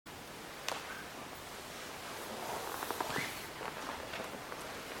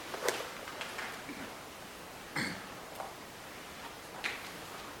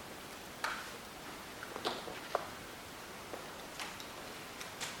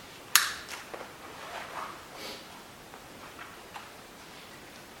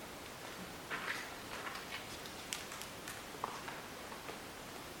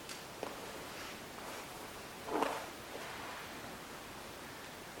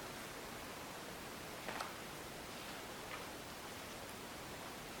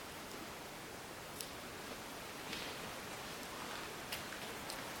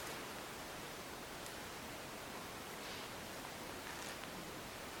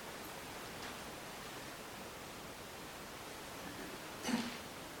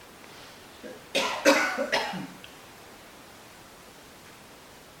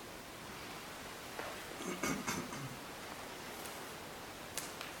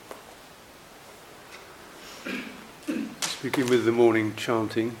Begin with the morning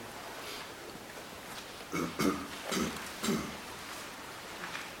chanting.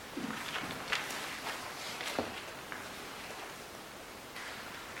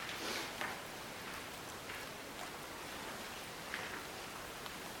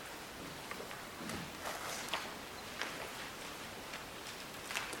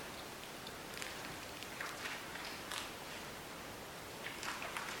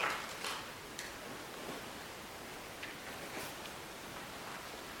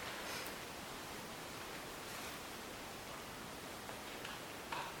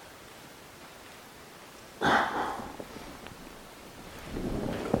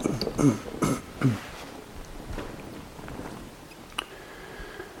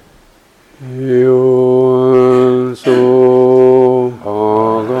 Sucitto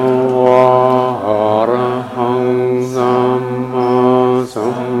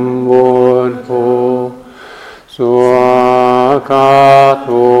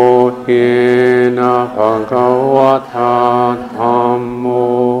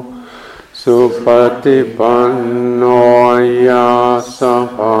ปันโนยัสสะ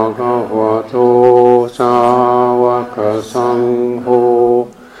ภะคะวะโตสาวกสังโฆ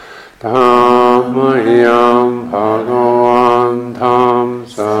ธัมมังยังภะคะวันธัม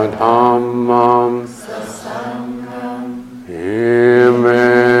สะธัมมังอิเม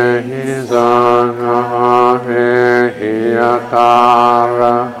หิสังฆะเอหิยตาร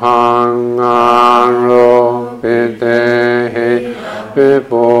ะหังอาโรปิเตหิปิ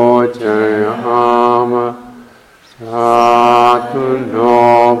ปุจจยามะสาธุโน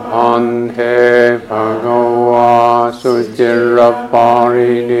พันเทภะคะวะสุจิรปา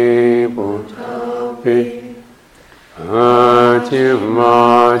รินิพุทธปิอาชิมา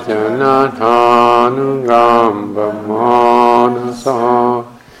จนะทานุกัมปมานะสา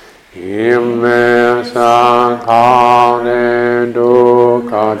อิเมสังฆาเนดุ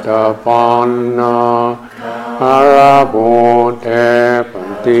ขัตปันนาอาราโภเทป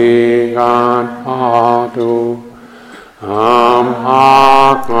ฏิการหาตุอัมหา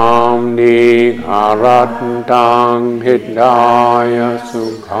คัมนิคารัตตังหิดายสุ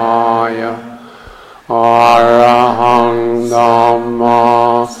ขายะอะระหังธัมมา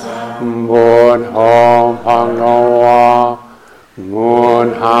บุตโธภะคะวะมุ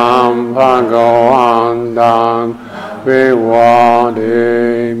หัมภะคะวันตังวิวาเด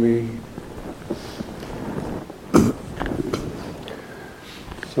มิ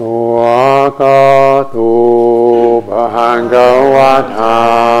สวากาโตภะคะวะทา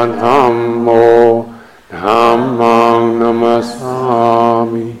ธัมโมธัมมังนัมสสา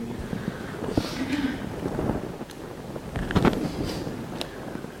มิ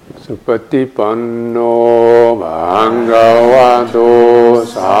สุปฏิปันโนภะคะวะโต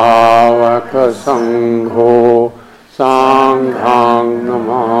สาวกสังโฆสังฆังนะม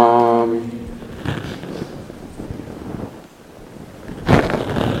ามิ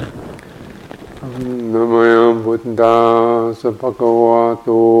นะโมพุทธัสสะภะคะวะโต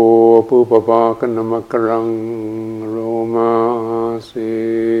ปุปปะคะนะมะกะรังโรมาสิ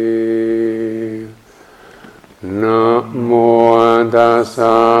นะโมตัสส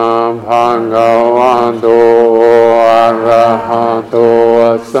ะภะคะวะโตอะระหะโต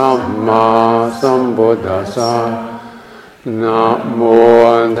สัมมาสัมพุทธัสสะนะโม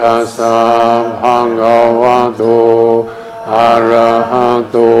ตัสสะภะคะวะโตอะระหะ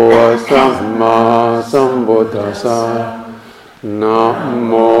โตสัมมาสัมพุทธัสสะนะโ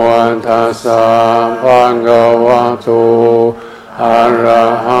มตัสสะภะคะวะโตอะระ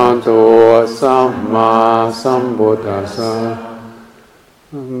หะโตสัมมาสัมพุทธัสสะ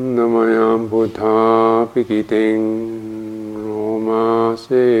นะโมยังพุทธาภิกิติงโรมาเส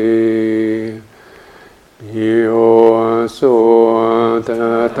โยสุต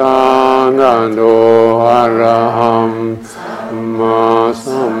ตะนะโตอะระหังมา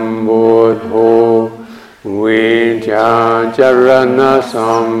สัมพุทโธวิชาจารณะ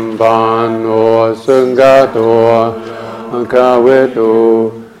สัมปันโนสังฆโตภะเวโต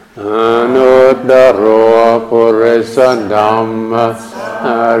อนุตตโรปุริสธัมมะ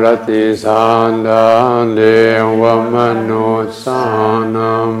รติสันดาเลวมนุสสา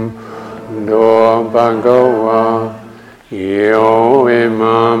นังโดภะคะวะโยอิ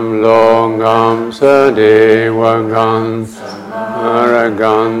มัมโลกัมสเดวกันอร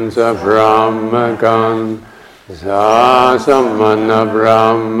กันสพรหมกันสาสมณพระ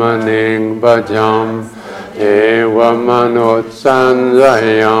มณิงปัจจัมเทวมนุสสันส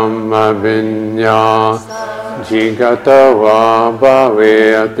ยัมมวิญญาจิกตวะภะเว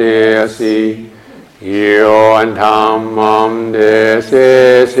เตสิ Yo dhammam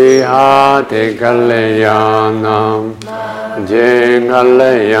desi sihati kalyanam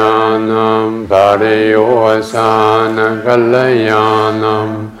Jingalayanam Pariyosana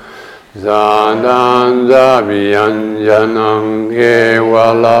Kalayanam Zadan Zabiyanjanam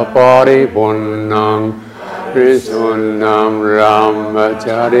Kevala Paripunnam Risunnam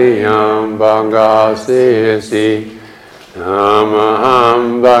Ramachariyam Bhagasesi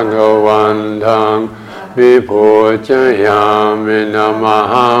Namaham Bhagavantam Vipujayami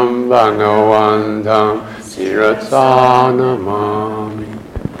Namaham Bhagavantam Siratsanamami.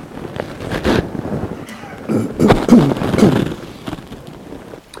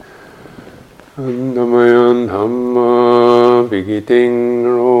 Namayan Hamma Bigiting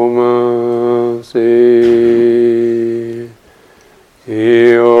Roma Se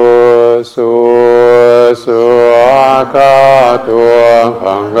Iyo So Akato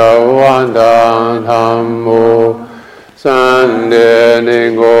Bhagavanta Dhammo Sande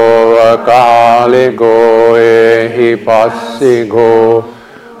Nigo Akaligo Ehipasigo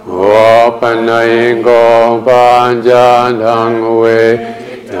Wapanaigo Panjadangwe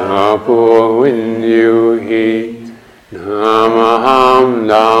Napu Vinyuhi Namaham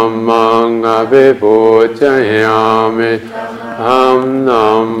Dhammang Abhipujayami Ham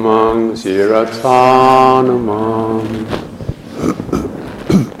Namang Siratsanamam.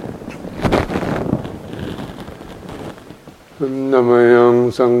 Namayang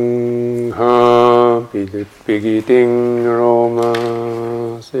Sangha Pigiting Roma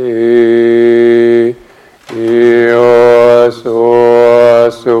Se Iyo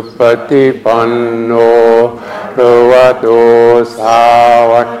Supatipanno Pravato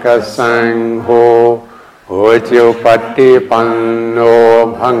Savaka Sangho Ujjupatipanno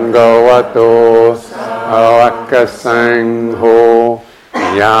Bhagavato Savaka Sangho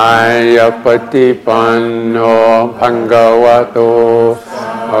Yayapatipanno Bhagavato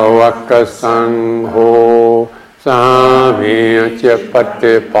Savaka Sangho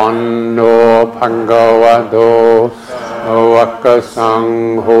Samyacchapatipanno Bhagavato Savaka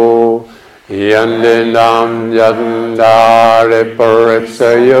Sangho Yandinam Yandare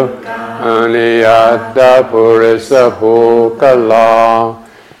Puripsayo Aniyata Purisa Bhukala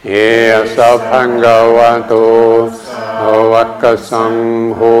Yasa Bhagavato Savaka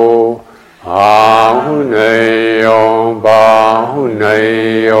Sangho Ahuneyo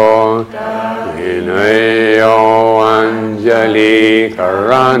Bahuneyo Vineyo Anjali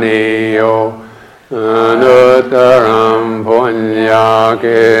Karaniyo Anuttaram Punya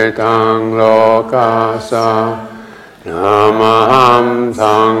Ketang Lokasa Namaham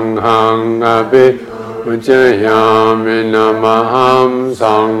Sanghang Abhipujayami Namaham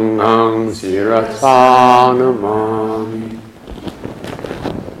Sanghang Siratsanamami.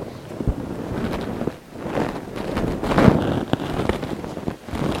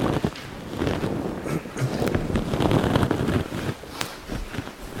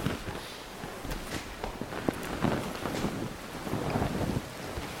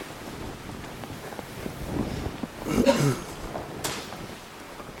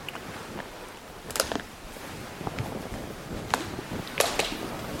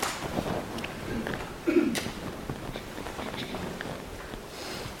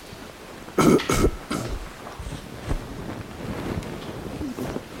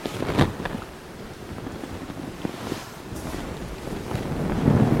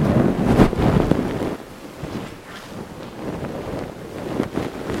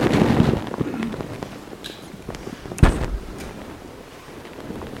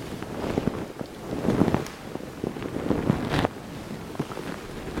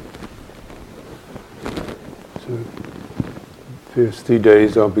 First 3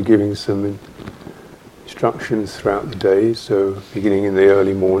 days I'll be giving some instructions throughout the day, so beginning in the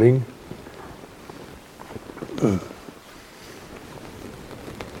early morning.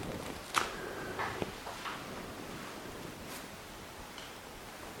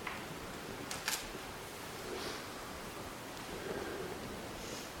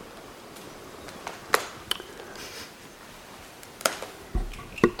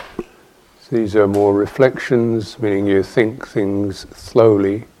 These are more reflections, meaning you think things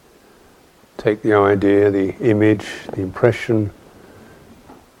slowly. Take the idea, the image, the impression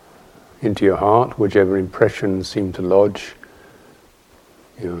into your heart, whichever impressions seem to lodge,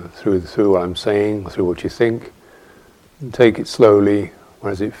 through what I'm saying, through what you think. And take it slowly. What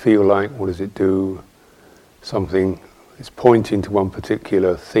does it feel like? What does it do? Something is pointing to one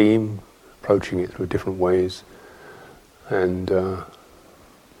particular theme, approaching it through different ways, and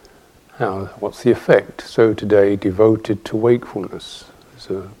what's the effect? So today, devoted to wakefulness is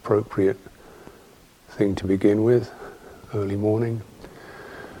an appropriate thing to begin with, early morning.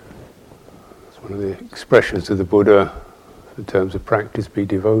 It's one of the expressions of the Buddha in terms of practice, be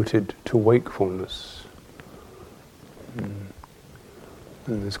devoted to wakefulness. And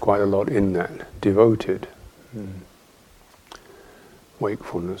there's quite a lot in that, devoted.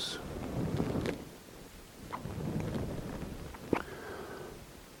 Wakefulness.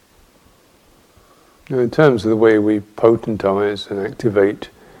 Now, in terms of the way we potentize and activate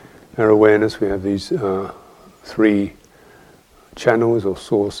our awareness, we have these three channels or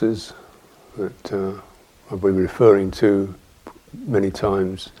sources that I'll be referring to many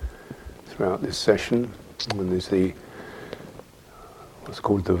times throughout this session. And there's what's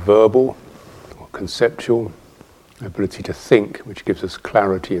called the verbal or conceptual ability to think, which gives us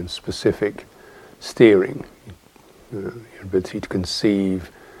clarity and specific steering. Your ability to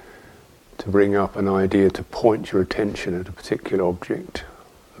conceive, to bring up an idea, to point your attention at a particular object.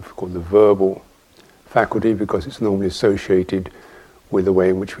 It's called the verbal faculty because it's normally associated with the way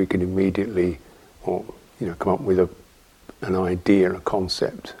in which we can immediately come up with an idea, a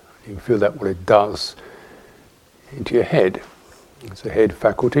concept. You feel that what it does into your head. It's a head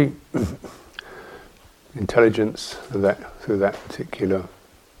faculty, intelligence through that particular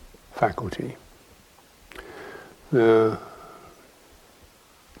faculty. The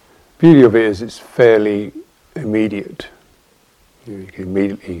beauty of it is it's fairly immediate. You can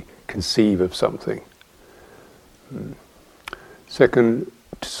immediately conceive of something. Second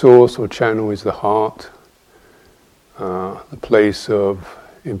source or channel is the heart, the place of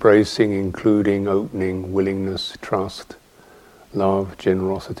embracing, including, opening, willingness, trust, love,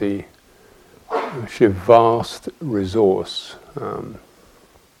 generosity. It's a vast resource. And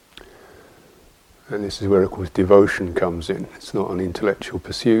this is where, of course, devotion comes in. It's not an intellectual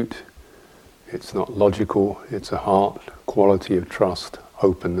pursuit. It's not logical. It's a heart quality of trust,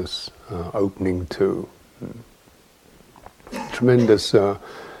 openness, opening to. Tremendous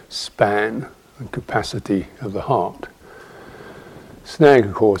span and capacity of the heart. Snag,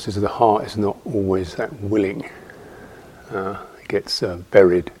 of course, is the heart is not always that willing. It gets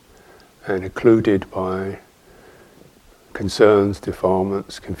buried and occluded by concerns,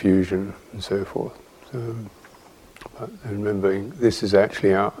 defilements, confusion, and so forth. But remembering this is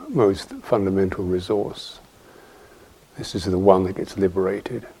actually our most fundamental resource. This is the one that gets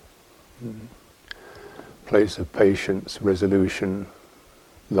liberated. Place of patience, resolution,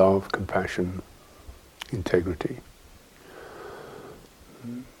 love, compassion, integrity.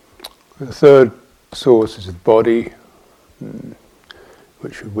 The third source is the body,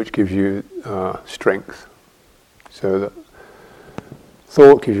 which gives you strength. So that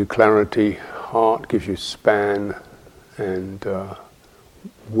thought gives you clarity, heart gives you span and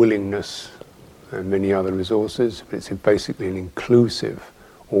willingness and many other resources, but it's basically an inclusive,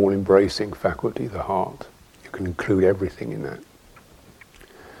 all-embracing faculty, the heart. You can include everything in that.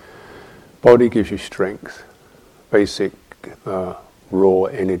 Body gives you strength, basic raw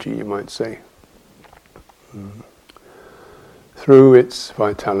energy, you might say. Through its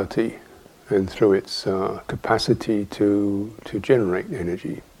vitality and through its capacity to generate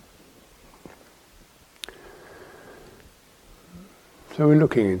energy. So we're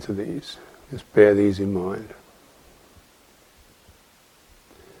looking into these. Just bear these in mind.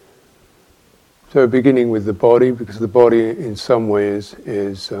 So beginning with the body, because the body in some ways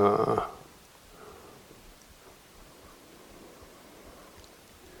is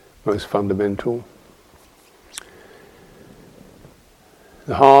most fundamental.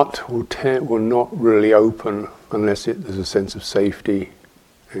 The heart will not really open unless there's a sense of safety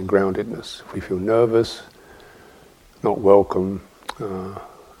and groundedness. If we feel nervous, not welcome,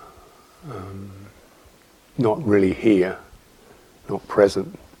 not really here, not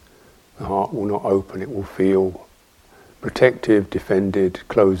present, the heart will not open. It will feel protective, defended,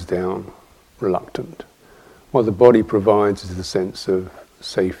 closed down, reluctant. What the body provides is the sense of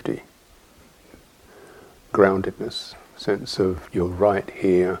safety, groundedness, sense of you're right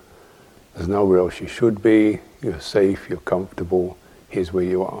here, there's nowhere else you should be, you're safe, you're comfortable, here's where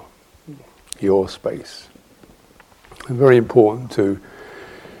you are, your space. And very important to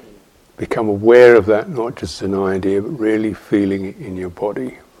become aware of that, not just an idea, but really feeling it in your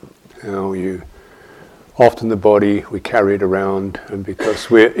body. How often the body, we carry it around, and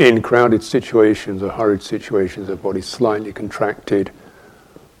because we're in crowded situations or hurried situations, the body's slightly contracted,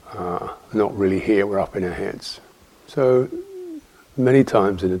 not really here, we're up in our heads. So many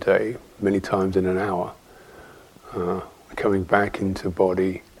times in a day, many times in an hour, coming back into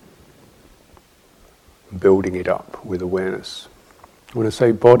body, building it up with awareness. When I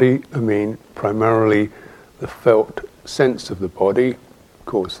say body, I mean primarily the felt sense of the body, of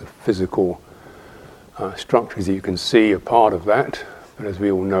course the physical Structures you can see are part of that, but as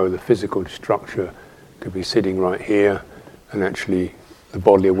we all know, the physical structure could be sitting right here, and actually the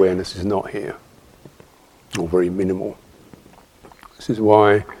bodily awareness is not here, or very minimal. This is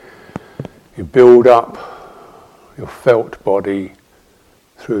why you build up your felt body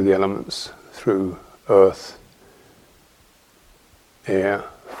through the elements, through earth, air,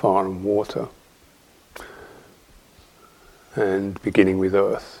 fire and water, and beginning with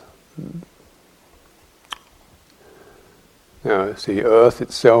earth. Now, see, earth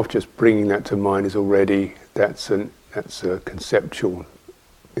itself, just bringing that to mind is already, that's a conceptual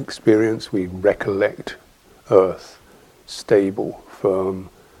experience. We recollect earth, stable,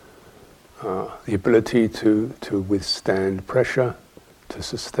 firm, the ability to withstand pressure, to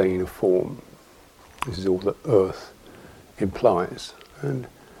sustain a form. This is all that earth implies. And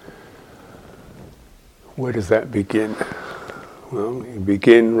where does that begin? Well, you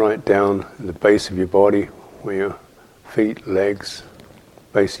begin right down in the base of your body, where your feet, legs,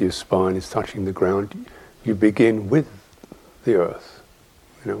 base of your spine is touching the ground. You begin with the earth,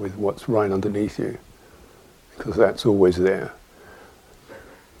 with what's right underneath you, because that's always there.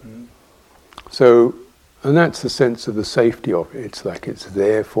 So, and that's the sense of the safety of it. It's like it's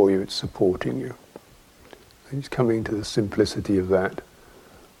there for you, it's supporting you. And it's coming to the simplicity of that,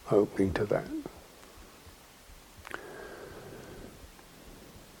 opening to that.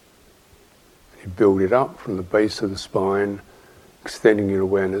 You build it up from the base of the spine, extending your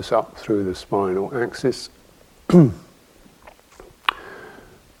awareness up through the spinal axis.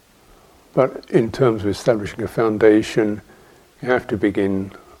 But in terms of establishing a foundation, you have to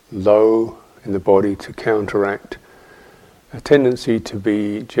begin low in the body to counteract a tendency to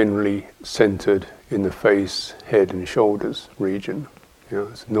be generally centered in the face, head and shoulders region.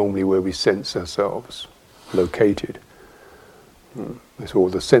 It's normally where we sense ourselves located. That's where all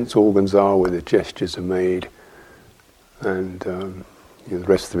the sense organs are, where the gestures are made, and the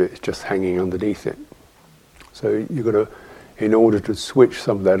rest of it is just hanging underneath it. So you've got to, in order to switch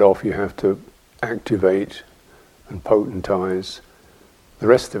some of that off, you have to activate and potentize the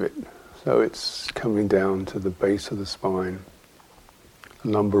rest of it. So it's coming down to the base of the spine, the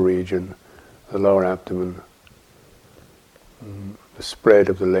lumbar region, the lower abdomen, the spread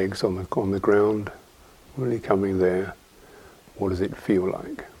of the legs on the ground, really coming there. What does it feel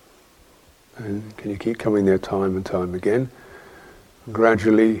like? And can you keep coming there time and time again? And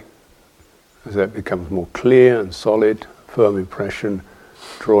gradually, as that becomes more clear and solid, firm impression,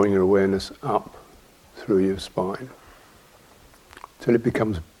 drawing your awareness up through your spine till it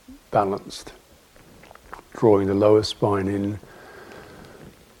becomes balanced. Drawing the lower spine in,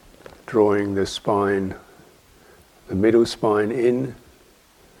 drawing the spine, the middle spine in.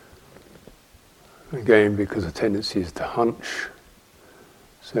 Again, because the tendency is to hunch.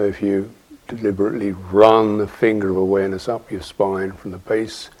 So if you deliberately run the finger of awareness up your spine from the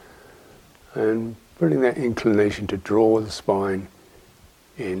base and putting that inclination to draw the spine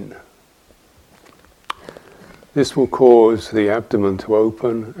in. This will cause the abdomen to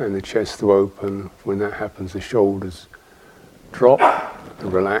open and the chest to open. When that happens, the shoulders drop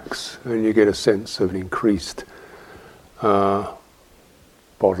and relax, and you get a sense of an increased bodily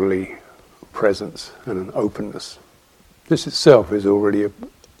presence and an openness. This itself is already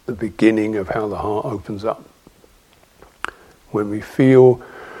the beginning of how the heart opens up. When we feel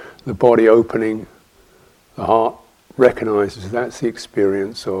the body opening, the heart recognizes that's the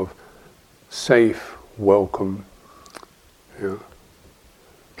experience of safe, welcome,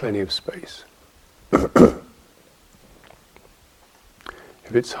 plenty of space. If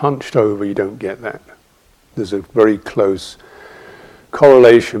it's hunched over, you don't get that. There's a very close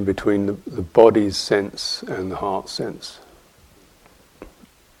correlation between the body's sense and the heart's sense.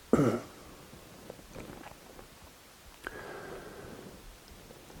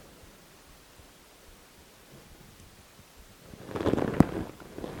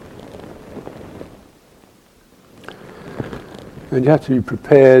 And you have to be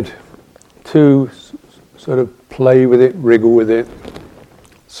prepared to sort of play with it, wriggle with it,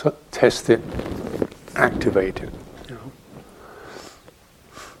 test it, activate it.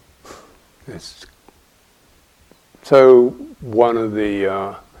 So one of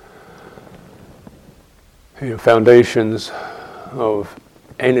the foundations of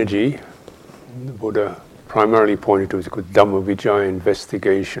energy, the Buddha primarily pointed to, is called Dhammavicaya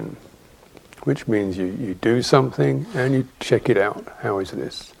investigation, which means you do something and you check it out. How is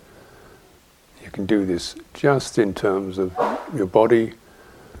this? You can do this just in terms of your body.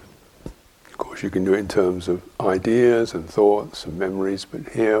 Of course, you can do it in terms of ideas and thoughts and memories, but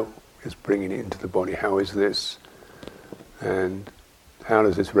here, just bringing it into the body. How is this? And how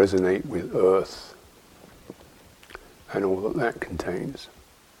does this resonate with earth, and all that that contains.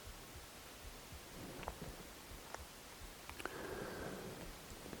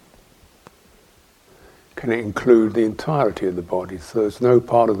 Can it include the entirety of the body? So there's no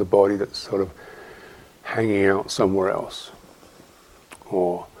part of the body that's sort of hanging out somewhere else,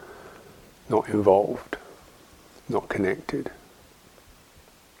 or not involved, not connected.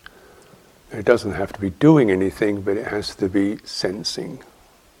 It doesn't have to be doing anything, but it has to be sensing.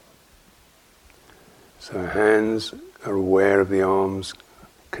 So hands are aware of the arms,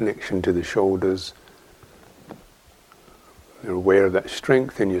 connection to the shoulders. They're aware of that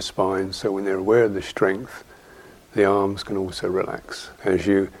strength in your spine, so when they're aware of the strength, the arms can also relax. As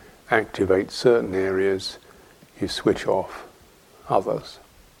you activate certain areas, you switch off others.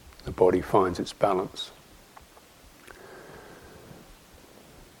 The body finds its balance.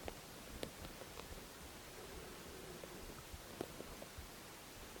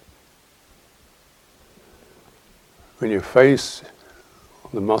 When your face,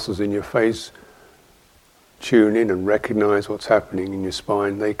 the muscles in your face, tune in and recognize what's happening in your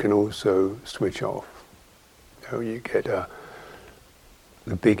spine, they can also switch off. So you get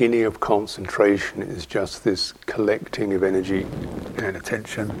the beginning of concentration is just this collecting of energy and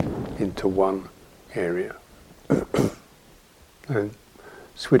attention into one area and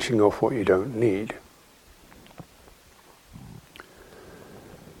switching off what you don't need.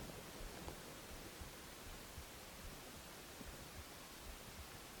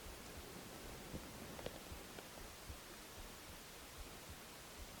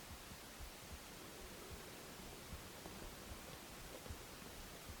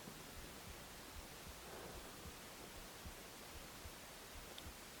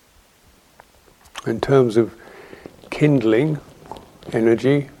 In terms of kindling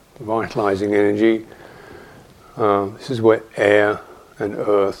energy, vitalizing energy, this is where air and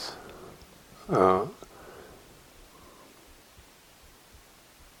earth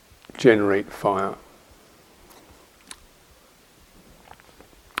generate fire.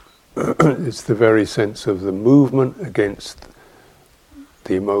 It's the very sense of the movement against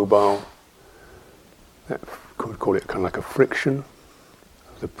the immobile. That could call it kind of like a friction.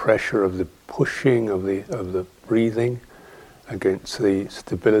 The pressure of the pushing of the breathing against the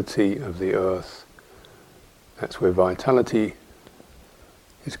stability of the earth. That's where vitality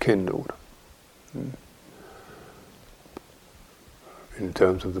is kindled in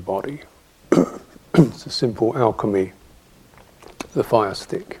terms of the body. It's a simple alchemy, the fire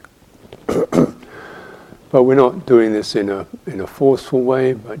stick. But we're not doing this in a forceful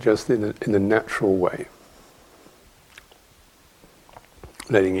way, but just in a natural way.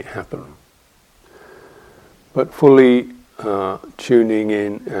 Letting it happen. But fully tuning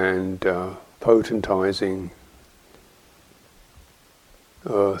in and potentizing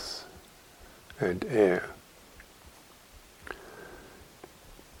earth and air.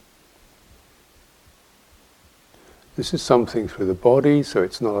 This is something through the body, so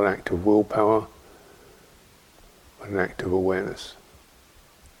it's not an act of willpower, but an act of awareness.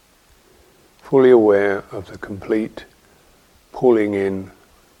 Fully aware of the complete pulling in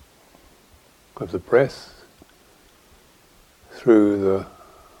of the breath through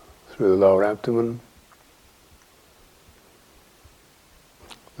the lower abdomen,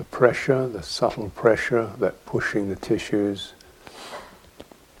 the pressure, the subtle pressure that pushing the tissues,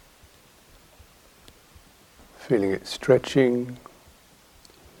 feeling it stretching,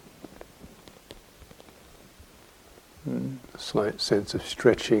 a slight sense of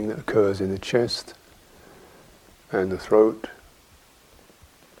stretching that occurs in the chest and the throat.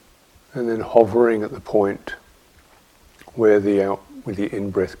 And then hovering at the point where the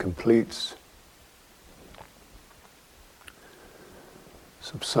in-breath completes,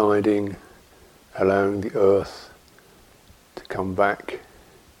 subsiding, allowing the earth to come back,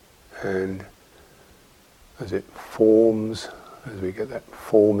 and as it forms, as we get that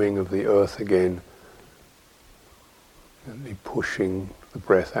forming of the earth again, gently pushing the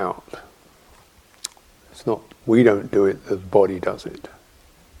breath out. It's not, we don't do it, the body does it.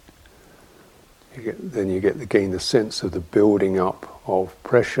 Then you gain the sense of the building up of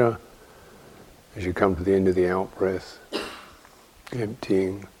pressure as you come to the end of the out-breath,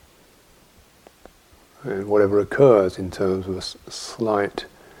 emptying, and whatever occurs in terms of a slight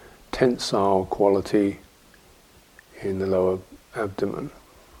tensile quality in the lower abdomen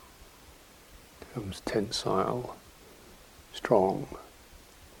becomes tensile, strong.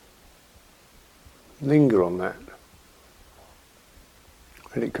 Linger on that.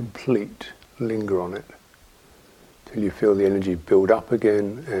 Let it complete. Linger on it till you feel the energy build up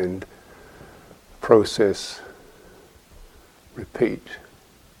again and process, repeat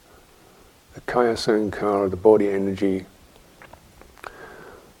the kaya sankara, the body energy,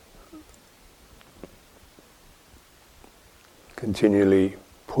 continually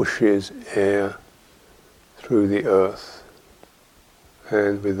pushes air through the earth,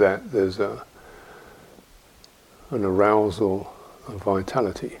 and with that there's an arousal of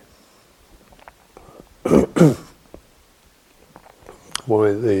vitality.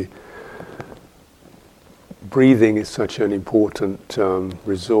 Why the breathing is such an important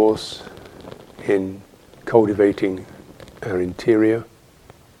resource in cultivating our interior.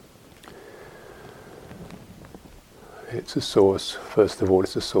 It's a source, first of all,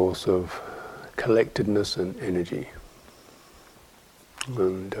 it's a source of collectedness and energy,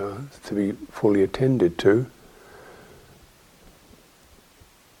 and to be fully attended to.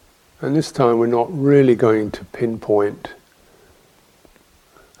 And this time we're not really going to pinpoint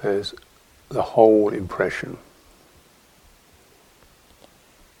as the whole impression.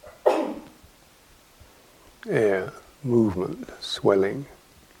 Air, movement, swelling,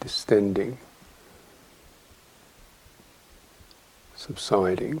 distending,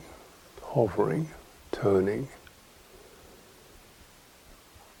 subsiding, hovering, turning.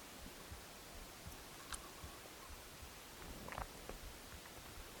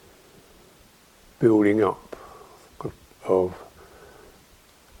 Building up of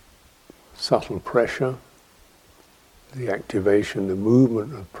subtle pressure, the activation, the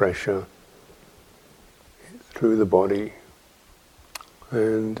movement of pressure through the body,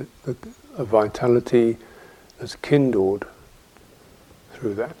 and a vitality that's kindled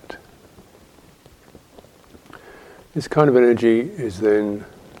through that. This kind of energy is then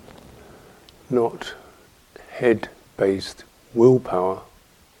not head-based willpower,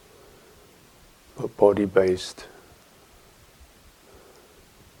 but body-based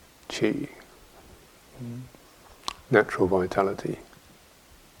chi, natural vitality.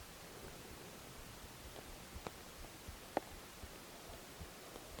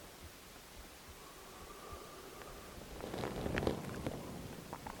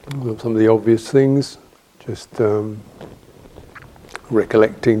 Some of the obvious things, just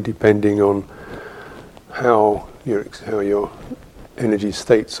recollecting, depending on how your energy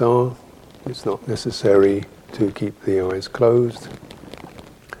states are. It's not necessary to keep the eyes closed.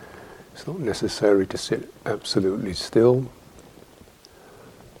 It's not necessary to sit absolutely still.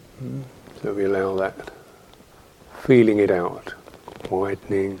 So we allow that, feeling it out,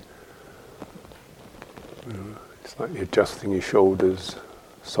 widening. It's like you're adjusting your shoulders,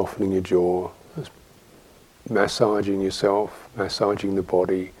 softening your jaw, just massaging yourself, massaging the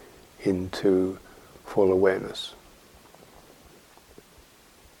body into full awareness.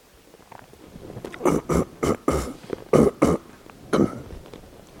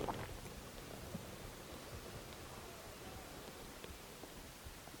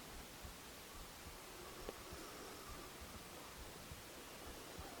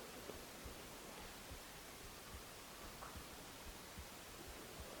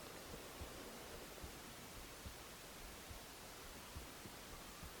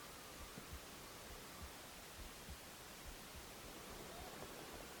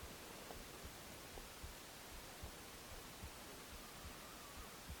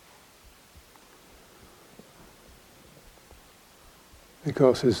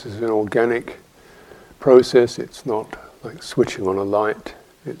 Because this is an organic process, it's not like switching on a light,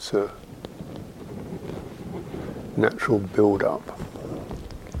 it's a natural build-up,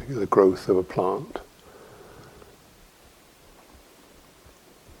 like the growth of a plant.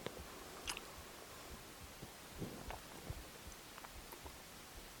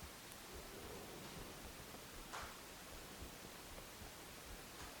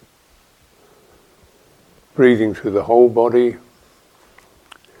 Breathing through the whole body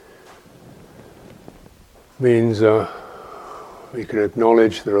means we can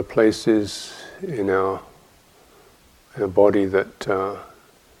acknowledge there are places in our body that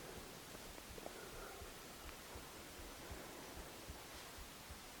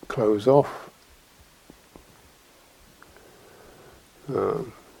close off.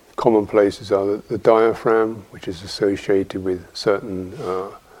 Common places are the diaphragm, which is associated with certain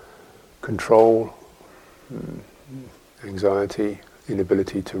control, anxiety,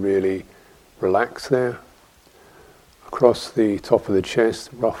 inability to really relax there. Across the top of the chest,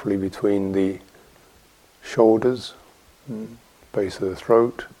 roughly between the shoulders, base of the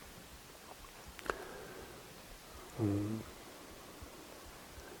throat.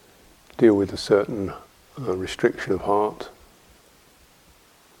 Deal with a certain restriction of heart.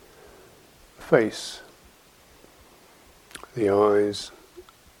 Face, the eyes,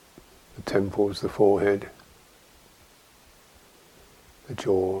 the temples, the forehead, the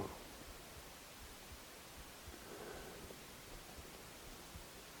jaw,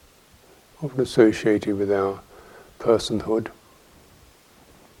 often associated with our personhood.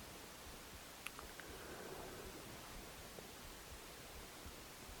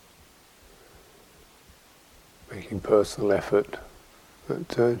 Making personal effort.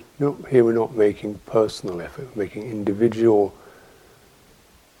 But here we're not making personal effort, we're making individual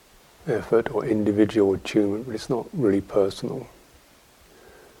effort or individual attunement, but it's not really personal.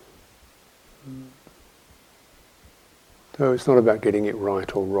 So it's not about getting it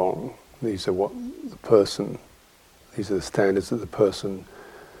right or wrong. These are the standards that the person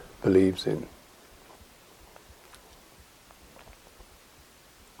believes in.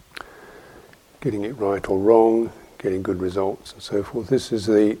 Getting it right or wrong, getting good results and so forth. This is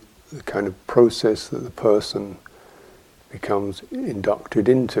the kind of process that the person becomes inducted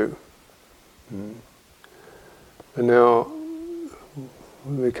into. And now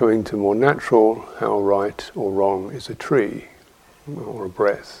we're coming to more natural, how right or wrong is a tree or a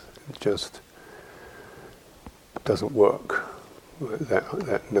breath. It just doesn't work,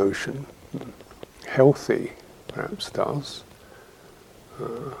 that notion. Healthy perhaps does.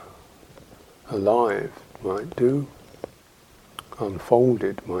 Alive might do.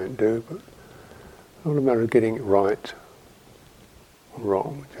 Unfolded might do, but it's not a matter of getting it right or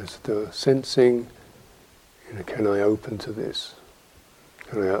wrong. Just sensing, can I open to this?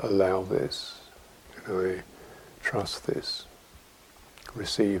 Can I allow this? Can I trust this?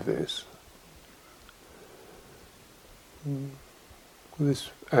 Receive this?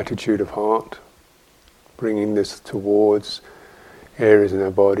 This attitude of heart, bringing this towards areas in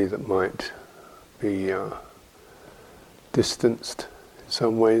our body that might be distanced in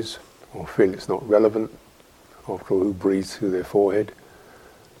some ways, or feel it's not relevant. After all, who breathes through their forehead?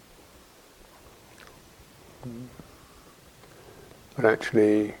 But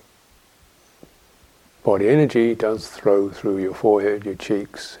actually, body energy does flow through your forehead, your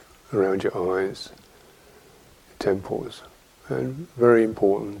cheeks, around your eyes, your temples. And very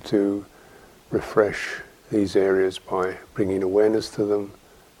important to refresh these areas by bringing awareness to them,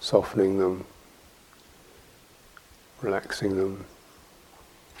 softening them, relaxing them,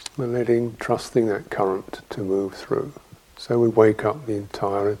 and trusting that current to move through. So we wake up the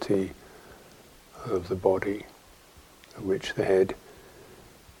entirety of the body, of which the head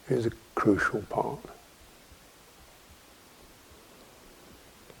is a crucial part.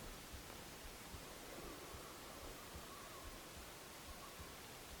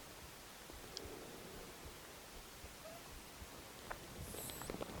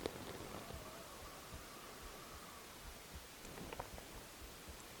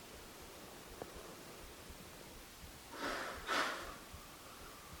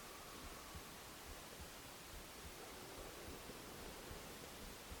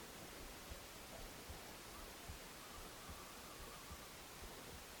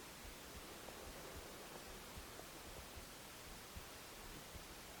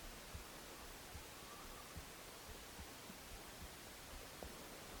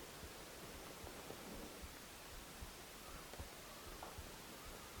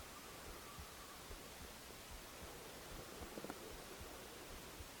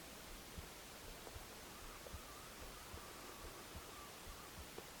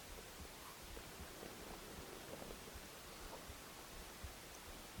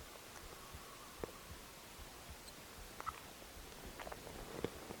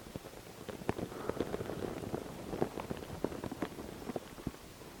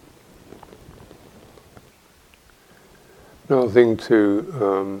 Another thing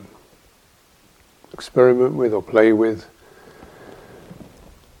to experiment with or play with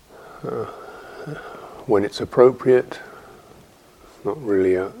when it's appropriate. It's not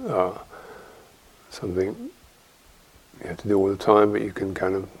really something you have to do all the time, but you can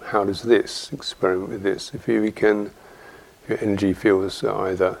how does this, experiment with this. If your energy feels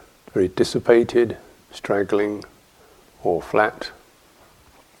either very dissipated, straggling, or flat,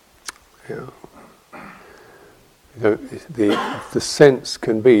 the sense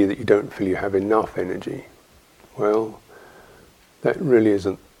can be that you don't feel you have enough energy. Well, that really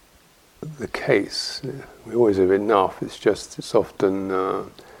isn't the case. We always have enough, it's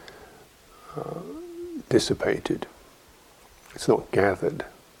often dissipated. It's not gathered.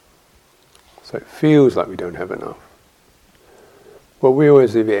 So it feels like we don't have enough. Well, we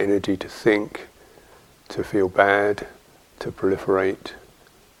always have the energy to think, to feel bad, to proliferate,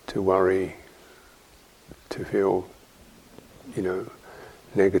 to worry, to feel,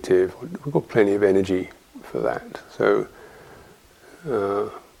 negative. We've got plenty of energy for that. So, I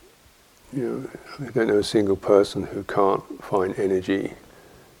don't know a single person who can't find energy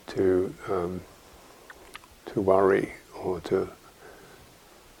to worry or to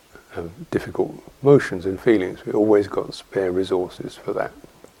have difficult emotions and feelings. We've always got spare resources for that.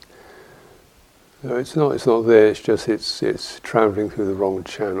 So it's not there. It's just it's traveling through the wrong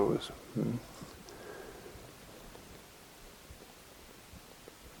channels.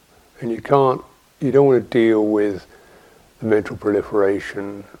 And you don't want to deal with the mental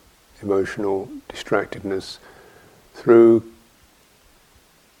proliferation, emotional distractedness through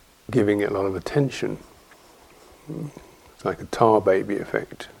giving it a lot of attention. It's like a tar baby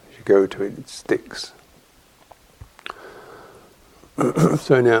effect. As you go to it, it sticks.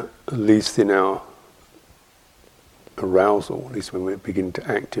 So now, at least in our arousal, at least when we begin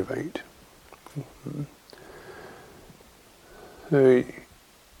to activate, so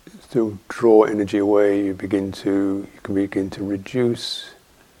to draw energy away, you can begin to reduce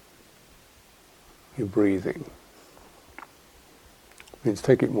your breathing. Means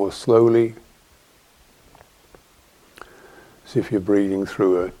take it more slowly. As if you're breathing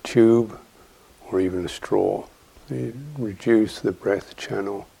through a tube or even a straw. You reduce the breath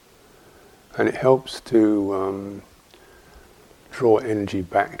channel, and it helps to draw energy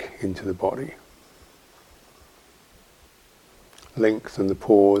back into the body. Lengthen the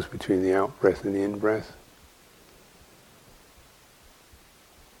pause between the out-breath and the in-breath.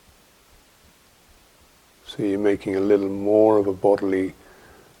 So you're making a little more of a bodily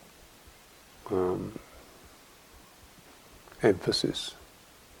emphasis.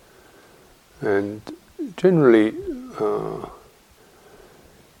 And generally,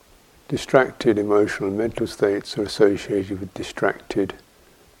 distracted emotional and mental states are associated with distracted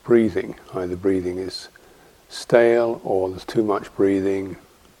breathing. Either breathing is stale, or there's too much breathing,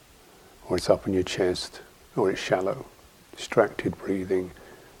 or it's up in your chest, or it's shallow. Distracted breathing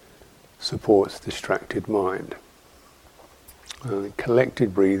supports distracted mind.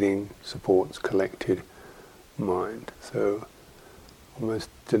 Collected breathing supports collected mind. So almost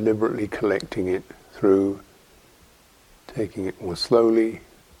deliberately collecting it through taking it more slowly,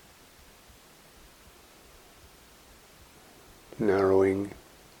 narrowing,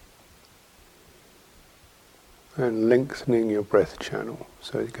 and lengthening your breath channel.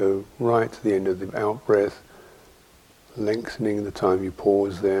 So you go right to the end of the out-breath, lengthening the time you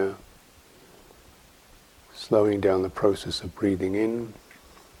pause there, slowing down the process of breathing in,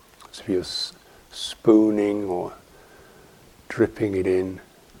 as if you're spooning or dripping it in,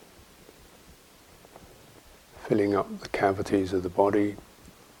 filling up the cavities of the body.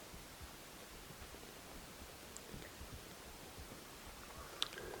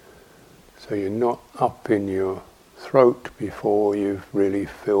 So you're not up in your throat before you've really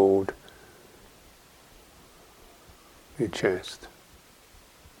filled your chest.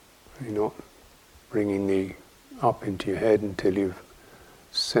 You're not bringing the up into your head until you've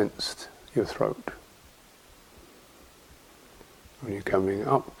sensed your throat. When you're coming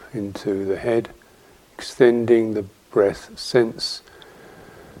up into the head, extending the breath sense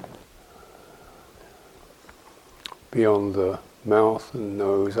beyond the mouth and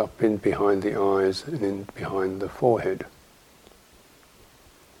nose, up in behind the eyes and in behind the forehead.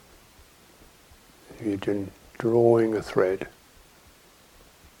 You're drawing a thread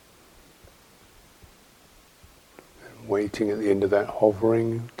and waiting at the end of that,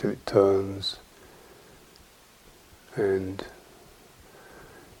 hovering till it turns and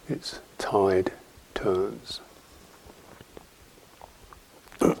its tide turns.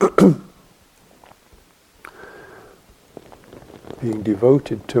 Being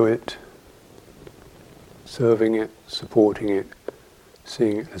devoted to it, serving it, supporting it,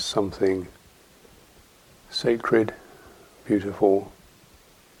 seeing it as something sacred, beautiful,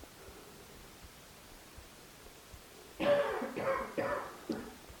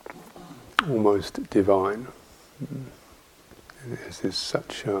 almost divine. This is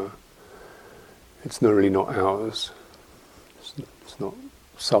such a, it's not really not ours. It's not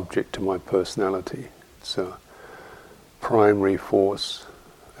subject to my personality. It's a primary force,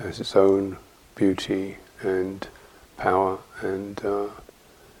 has its own beauty and power and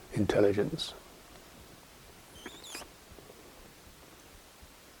intelligence.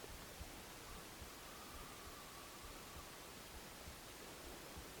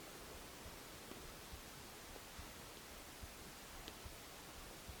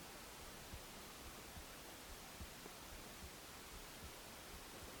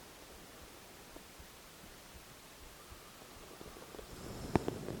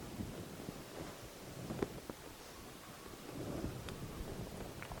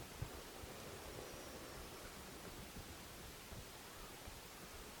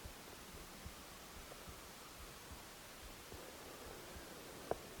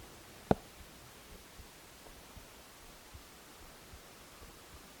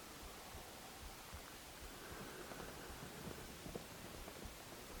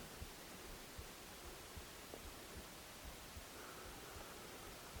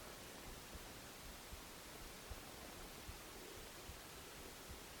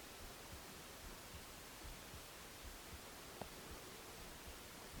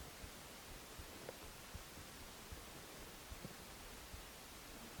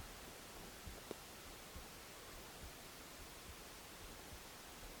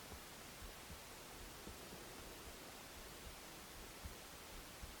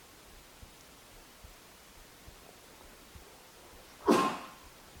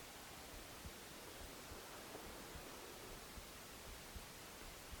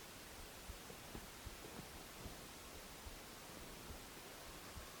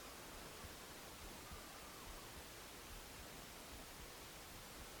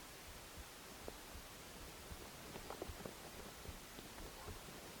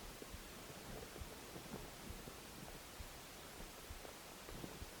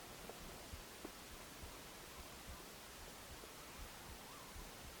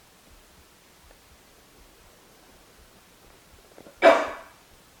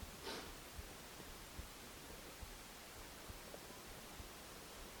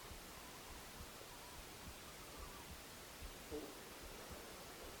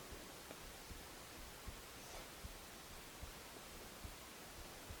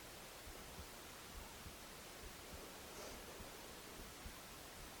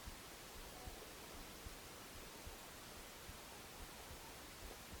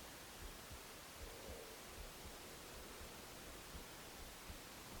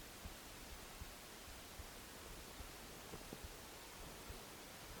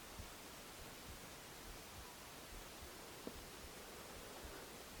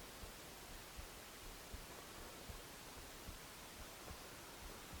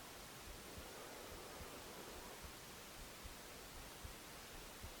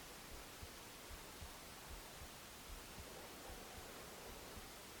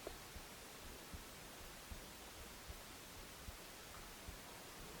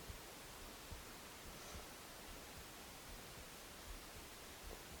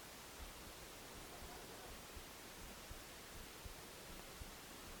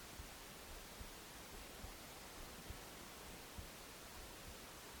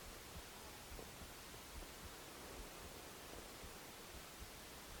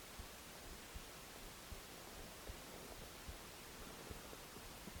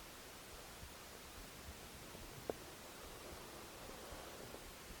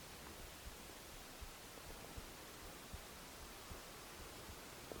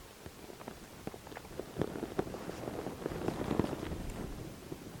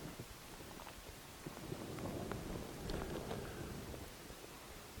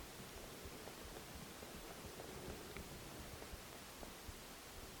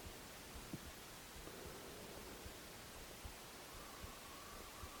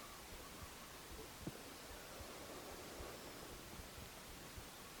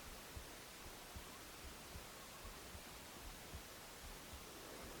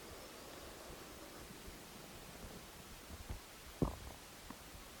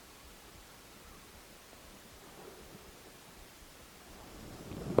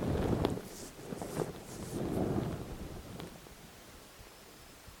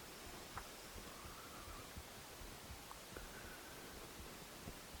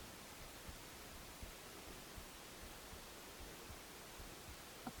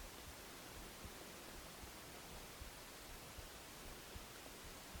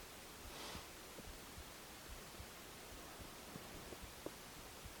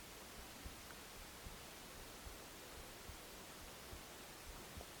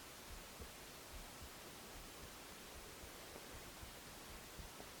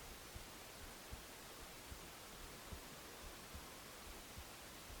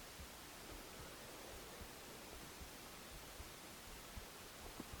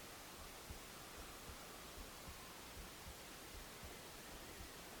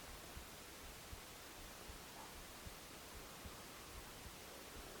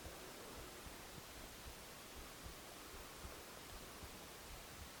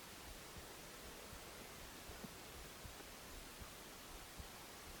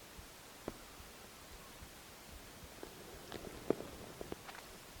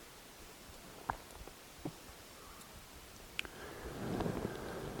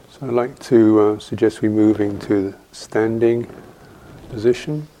 So I'd like to suggest we move into the standing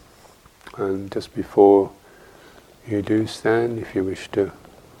position, and just before you do stand, if you wish to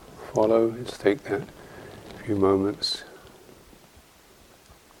follow, let's take that few moments,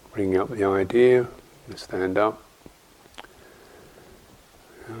 bring up the idea, and stand up.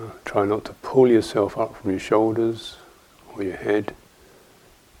 Try not to pull yourself up from your shoulders or your head,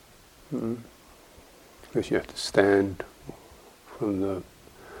 because you have to stand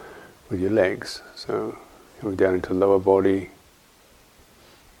with your legs. So coming down into the lower body,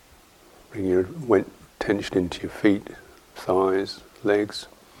 bring your tension into your feet, thighs, legs.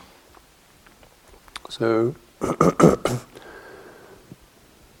 So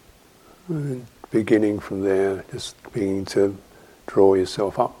beginning from there, just beginning to draw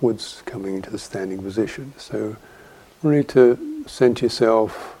yourself upwards, coming into the standing position. So really to center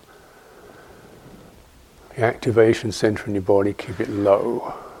yourself, the activation center in your body, keep it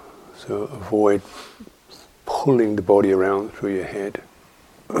low. So avoid pulling the body around through your head.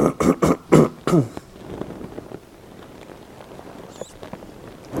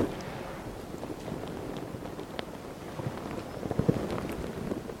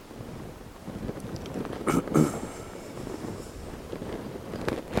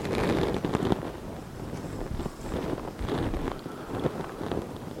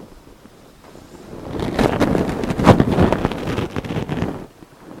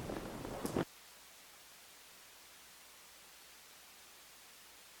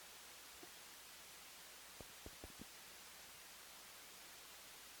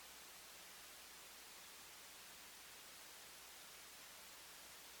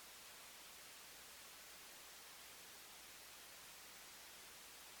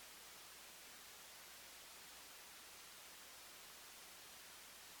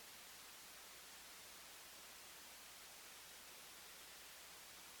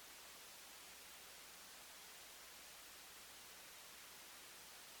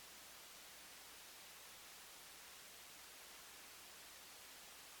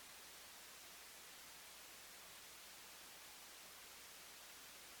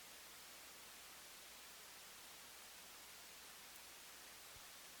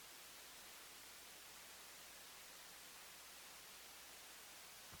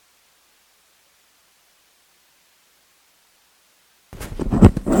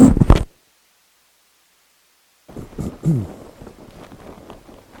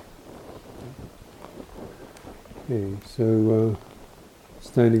 Okay, so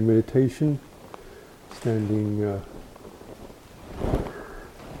standing meditation, let's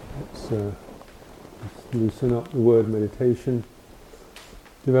loosen up the word meditation,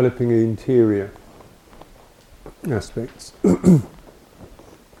 developing the interior aspects.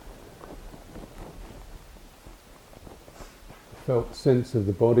 Felt sense of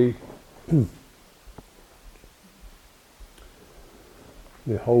the body,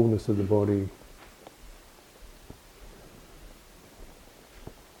 the wholeness of the body.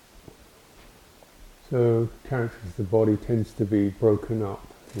 So, characteristics of the body tends to be broken up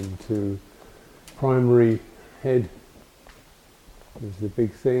into primary head is the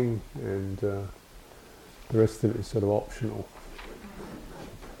big thing, and the rest of it is sort of optional.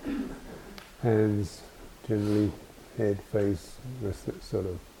 Hands, generally, head, face, the rest of it sort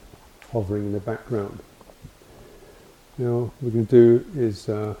of hovering in the background. Now, what we're going to do is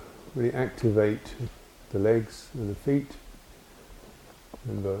really activate the legs and the feet,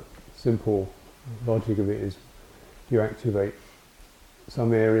 and the simple logic of it is you activate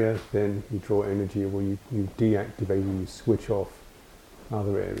some area, then you draw energy, or you deactivate, or you switch off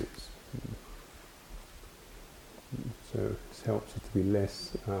other areas. So this helps it to be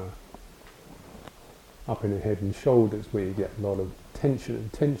less up in the head and shoulders, where you get a lot of tension.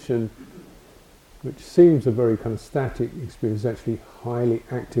 And tension, which seems a very kind of static experience, is actually highly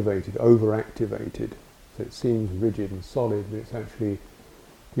activated, overactivated. So it seems rigid and solid, but it's actually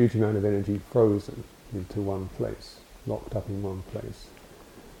huge amount of energy frozen into one place, locked up in one place.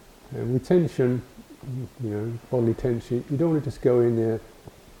 And with tension, bodily tension, you don't want to just go in there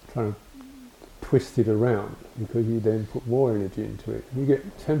trying to twist it around, because you then put more energy into it. You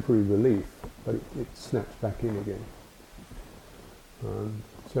get temporary relief, but it snaps back in again.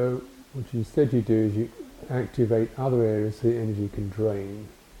 So what instead you do is you activate other areas so the energy can drain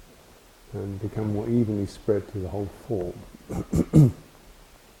and become more evenly spread through the whole form.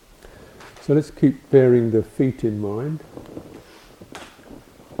 So let's keep bearing the feet in mind.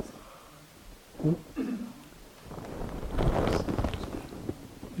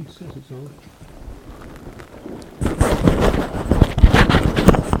 It says it's on.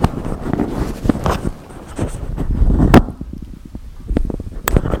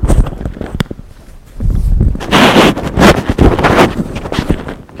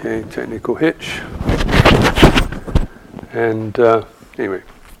 Okay, technical hitch. And anyway,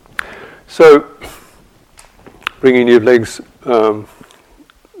 so bringing your legs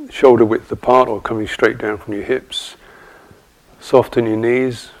shoulder width apart or coming straight down from your hips. Soften your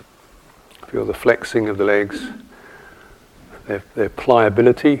knees. Feel the flexing of the legs, their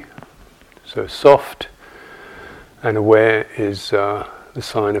pliability. So soft and aware is the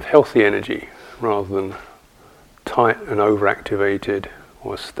sign of healthy energy rather than tight and overactivated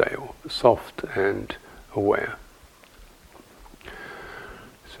or stale. Soft and aware.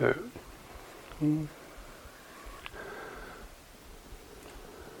 So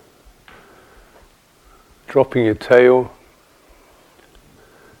dropping your tail,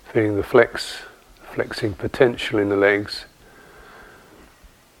 feeling the flexing potential in the legs.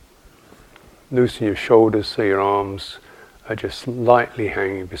 Loosen your shoulders so your arms are just lightly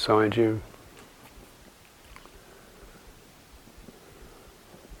hanging beside you.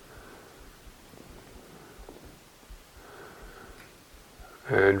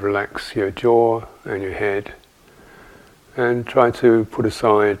 And relax your jaw and your head. And try to put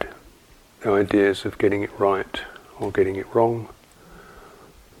aside the ideas of getting it right or getting it wrong.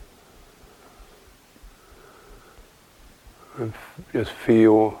 And just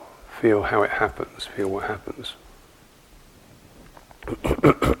feel how it happens, feel what happens.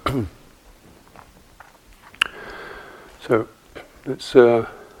 So let's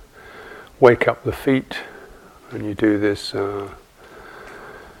wake up the feet, and you do this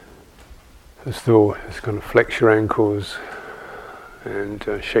first of all, just kind of flex your ankles and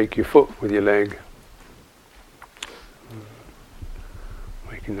shake your foot with your leg,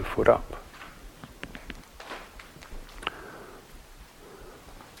 waking the foot up.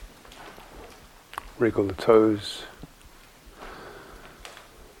 Wriggle the toes.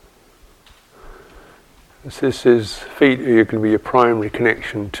 This is feet are going to be your primary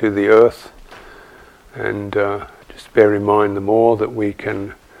connection to the earth, and just bear in mind the more that we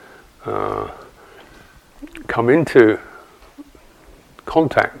can come into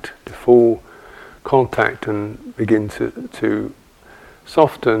contact, to full contact, and begin to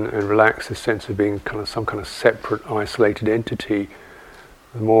soften and relax the sense of being some kind of separate, isolated entity,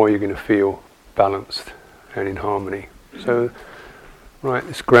 the more you're going to feel balanced and in harmony. So, right,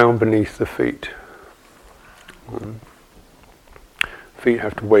 this ground beneath the feet. Feet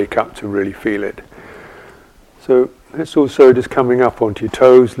have to wake up to really feel it. So it's also just coming up onto your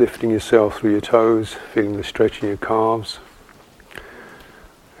toes, lifting yourself through your toes, feeling the stretch in your calves.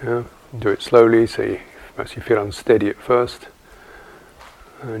 Yeah, do it slowly, so perhaps you feel unsteady at first,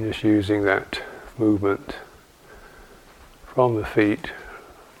 and just using that movement from the feet.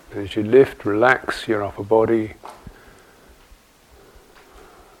 As you lift, relax your upper body,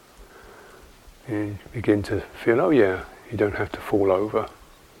 and begin to feel, oh yeah, you don't have to fall over.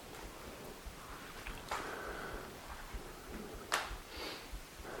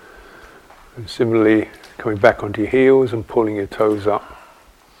 And similarly, coming back onto your heels and pulling your toes up.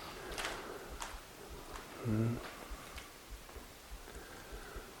 And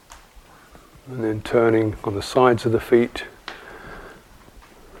then turning on the sides of the feet.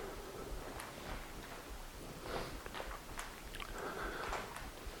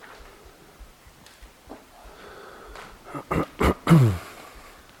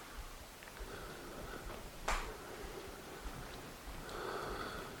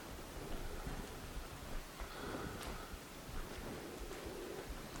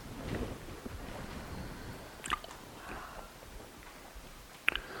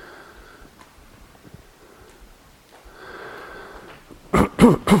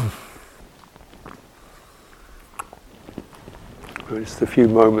 Just a few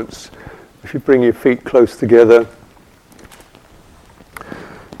moments. If you bring your feet close together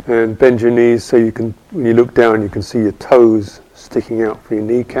and bend your knees so you can, when you look down, you can see your toes sticking out from your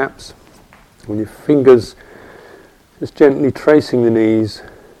kneecaps. When your fingers just gently tracing the knees,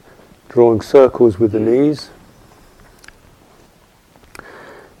 drawing circles with the knees.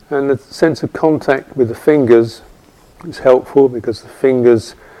 And the sense of contact with the fingers is helpful because the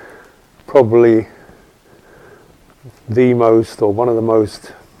fingers probably the most, or one of the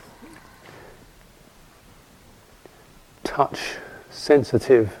most touch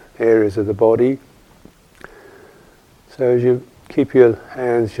sensitive areas of the body. So as you keep your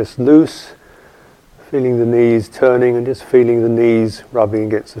hands just loose, feeling the knees turning and just feeling the knees rubbing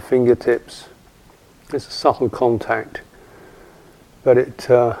against the fingertips. It's a subtle contact, but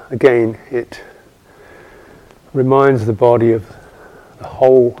it reminds the body of the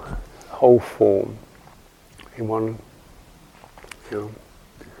whole form in one,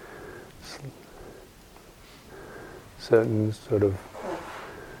 certain sort of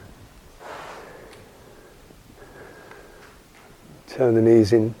turn the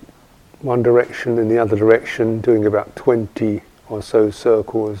knees in one direction and the other direction, doing about 20 or so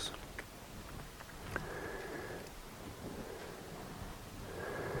circles.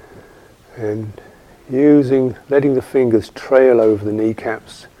 And letting the fingers trail over the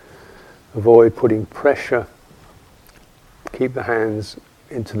kneecaps, avoid putting pressure, keep the hands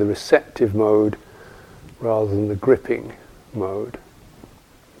into the receptive mode rather than the gripping mode.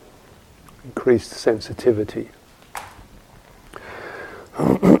 Increase the sensitivity.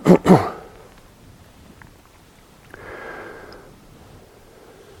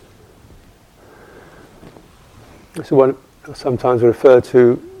 This is what I sometimes refer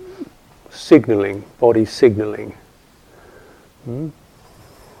to signaling, body signaling.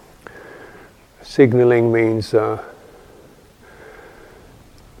 Signaling means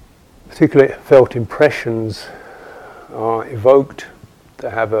particularly felt impressions are evoked to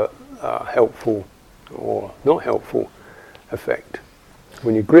have a helpful or not helpful effect.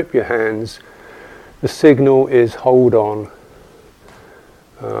 When you grip your hands, the signal is hold on,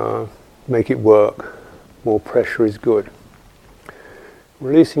 make it work, more pressure is good.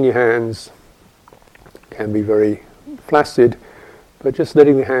 Releasing your hands can be very flaccid, but just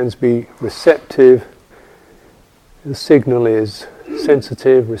letting the hands be receptive. The signal is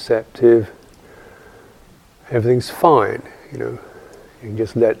sensitive, receptive. Everything's fine, You can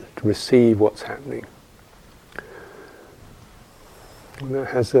just receive what's happening. And that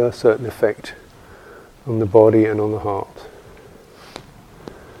has a certain effect on the body and on the heart.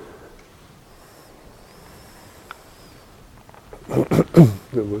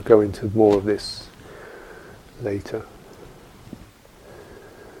 We'll go into more of this later.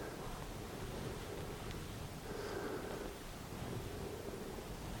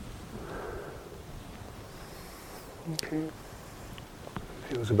 Okay.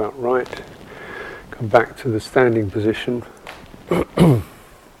 Feels about right. Come back to the standing position.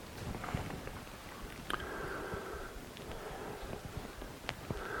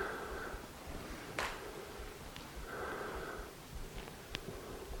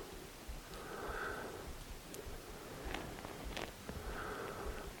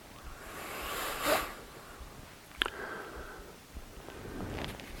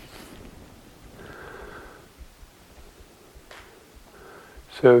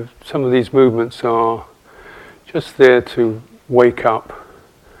 So some of these movements are just there to wake up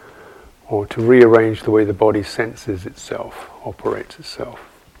or to rearrange the way the body senses itself, operates itself.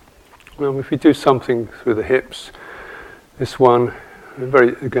 Well, if you do something through the hips, this one, a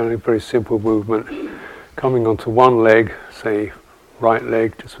very simple movement, coming onto one leg, say right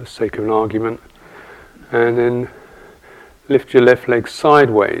leg, just for the sake of an argument, and then lift your left leg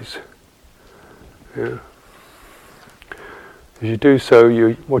sideways. Yeah. As you do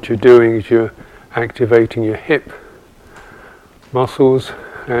so, what you're doing is you're activating your hip muscles,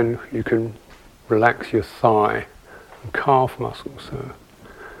 and you can relax your thigh and calf muscles. So,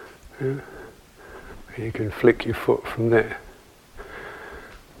 yeah. And you can flick your foot from there.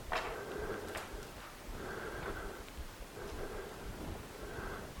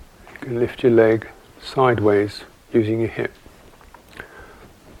 You can lift your leg sideways using your hip.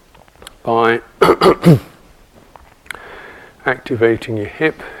 By activating your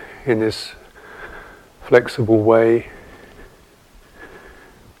hip in this flexible way,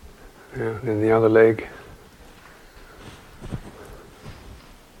 then the other leg.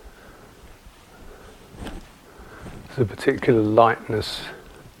 There's a particular lightness,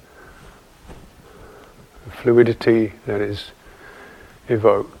 fluidity that is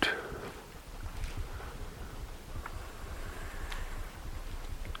evoked.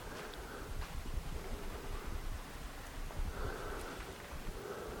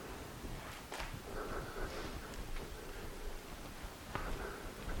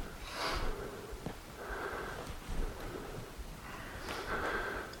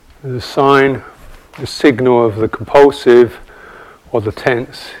 The sign, the signal of the compulsive or the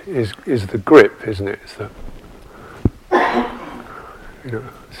tense is the grip, isn't it? It's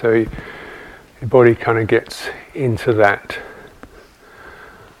so your body kind of gets into that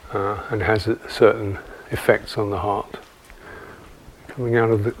and has certain effects on the heart. Coming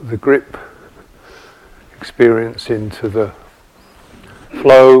out of the grip experience into the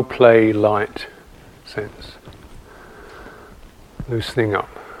flow, play, light sense. Loosening up.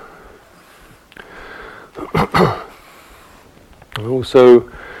 And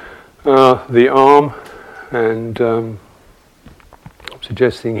also the arm, and what I'm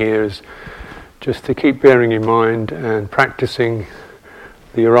suggesting here is just to keep bearing in mind and practicing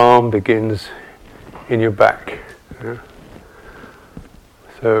that your arm begins in your back. Yeah?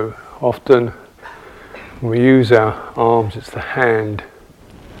 So often When we use our arms, it's the hand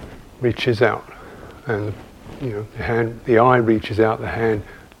reaches out, and the eye reaches out, the hand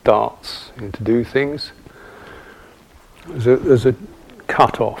darts to do things. There's a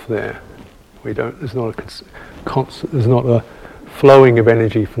cut off there. There's not a flowing of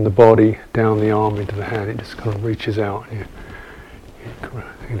energy from the body down the arm into the hand. It just kind of reaches out. You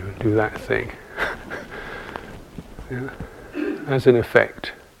do that thing. Yeah. As an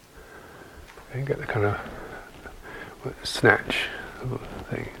effect, you get the kind of snatch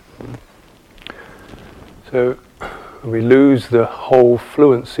thing. So we lose the whole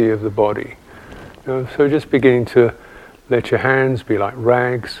fluency of the body. So just beginning to let your hands be like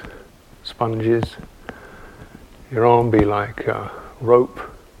rags, sponges, your arm be like rope,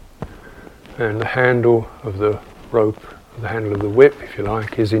 and the handle of the rope, the handle of the whip, if you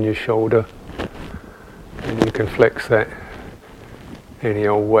like, is in your shoulder, and you can flex that any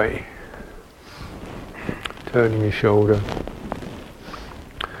old way, turning your shoulder.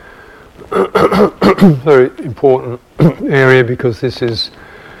 Very important area, because this is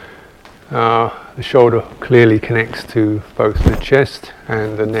the shoulder clearly connects to both the chest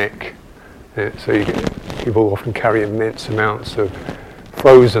and the neck. So people often carry immense amounts of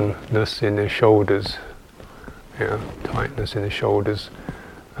frozenness in their shoulders, tightness in the shoulders,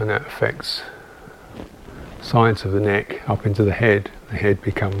 and that affects sides of the neck up into the head. The head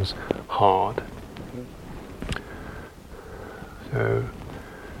becomes hard. So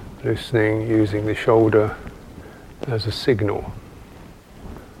loosening, using the shoulder as a signaling.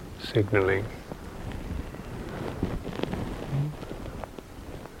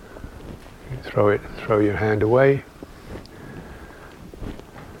 Throw your hand away,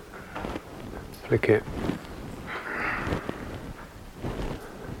 flick it,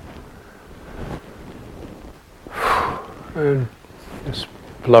 and just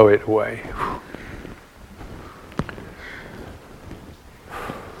blow it away.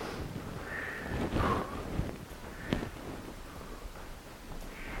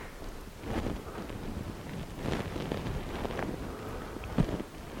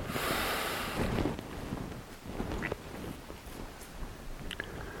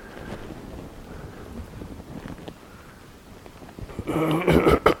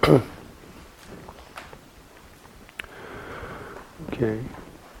 Okay,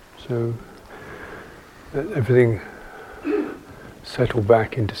 so let everything settle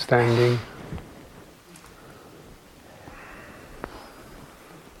back into standing.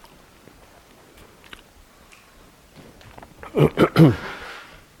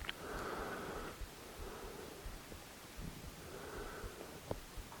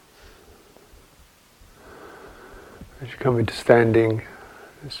 As you come into standing,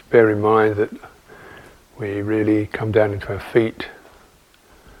 just bear in mind that we really come down into our feet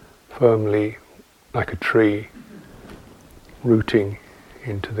firmly like a tree rooting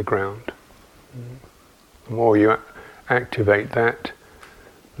into the ground. The more you activate that,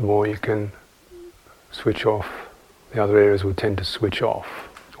 the more you can switch off. The other areas will tend to switch off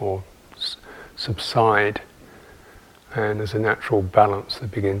or subside, and there's a natural balance that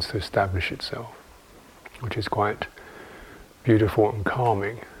begins to establish itself, which is quite beautiful and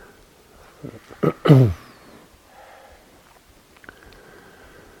calming.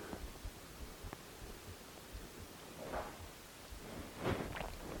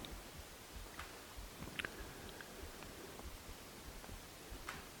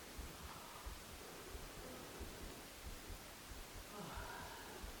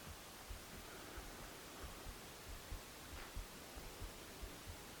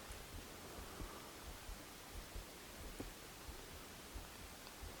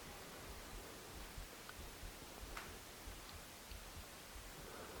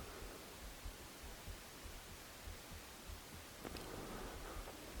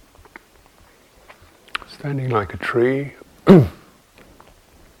 Standing like a tree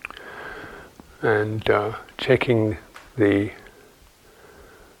and checking the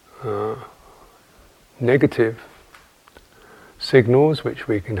negative signals which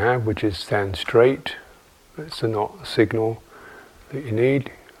we can have, which is stand straight. It's not a signal that you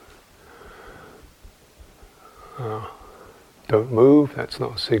need. Don't move, that's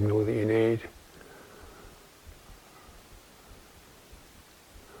not a signal that you need.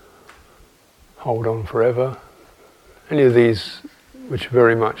 Hold on forever. Any of these which are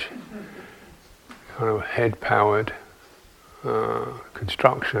very much kind of head-powered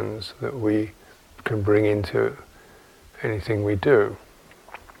constructions that we can bring into anything we do.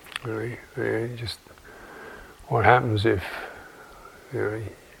 Really, just what happens if you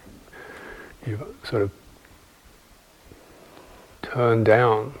sort of turn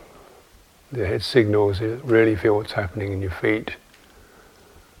down the head signals really feel what's happening in your feet.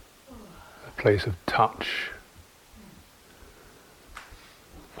 A place of touch.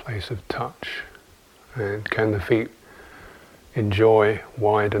 Place of touch. And can the feet enjoy,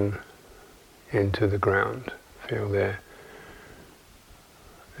 widen into the ground? Feel this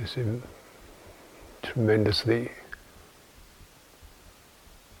tremendously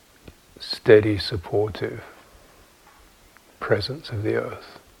steady, supportive presence of the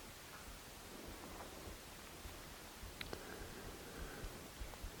earth.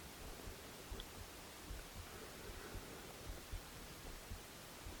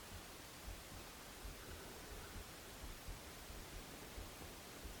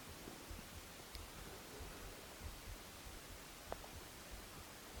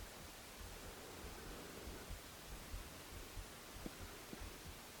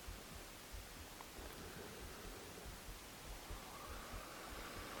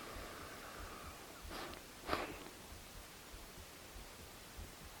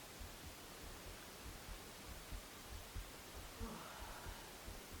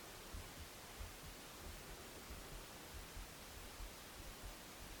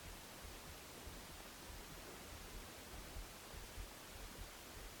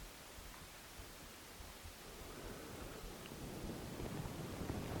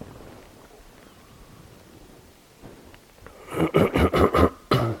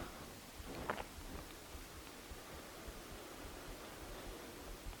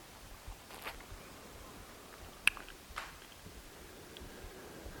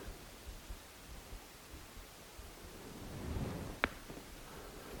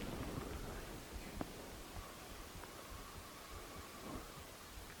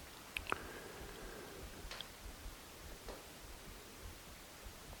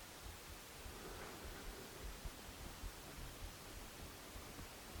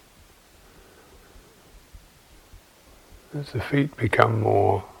 As the feet become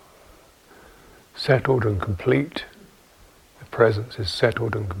more settled and complete, the presence is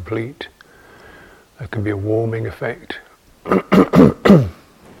settled and complete, there can be a warming effect.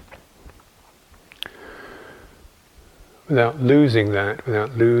 Without losing that,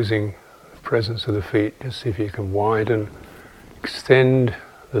 without losing the presence of the feet, just see if you can widen, extend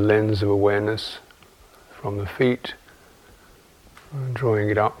the lens of awareness from the feet, and drawing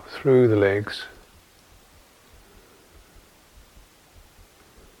it up through the legs.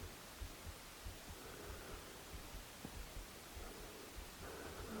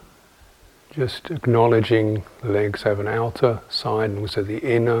 Just acknowledging the legs have an outer side and also the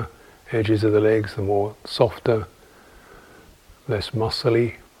inner edges of the legs, the more softer, less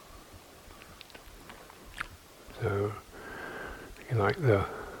muscly. So you like the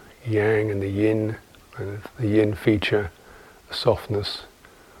yang and the yin feature, the softness.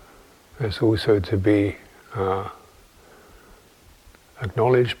 There's also to be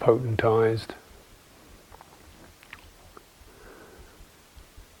acknowledged, potentized.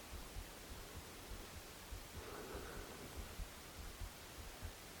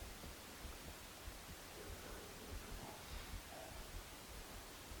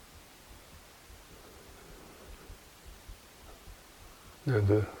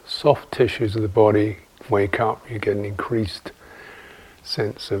 The soft tissues of the body wake up, you get an increased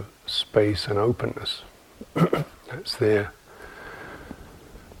sense of space and openness. That's their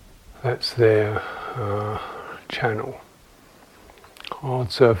channel.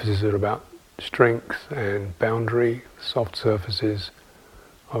 Hard surfaces are about strength and boundary. Soft surfaces,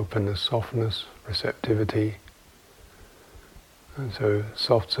 openness, softness, receptivity. And so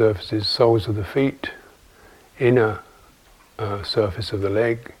soft surfaces, soles of the feet, inner surface of the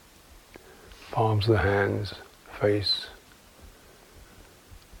leg, palms of the hands, face,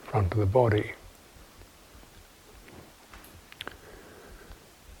 front of the body.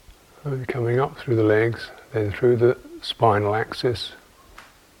 And coming up through the legs, then through the spinal axis.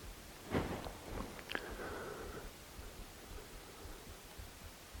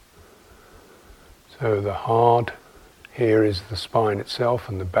 So the hard here is the spine itself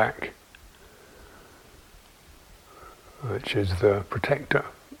and the back, which is the protector.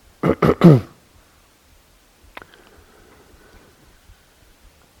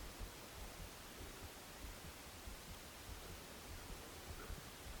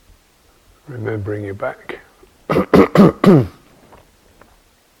 Remembering your back.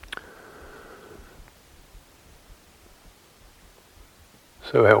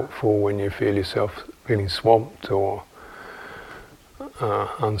 So helpful when you feel yourself feeling swamped or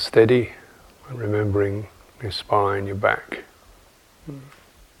unsteady, and remembering your spine, your back, and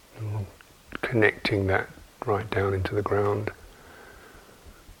connecting that right down into the ground.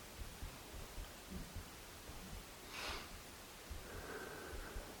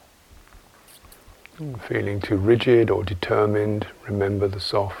 Feeling too rigid or determined, remember the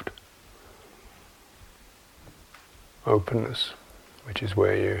soft openness, which is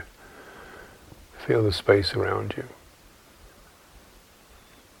where you feel the space around you.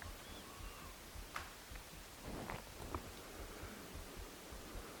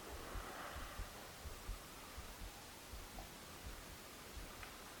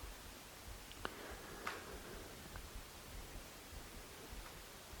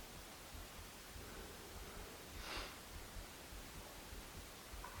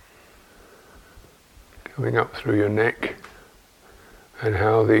 Coming up through your neck, and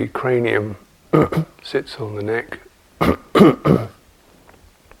how the cranium sits on the neck.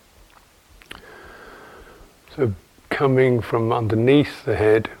 So coming from underneath the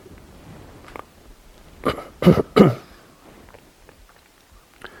head,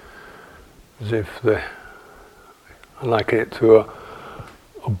 as if I liken it to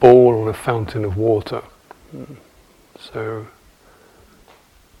a ball on a fountain of water. So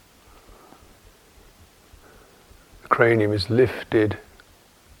the cranium is lifted,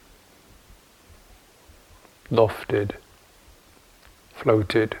 lofted,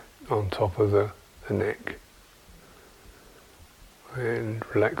 floated on top of the neck, and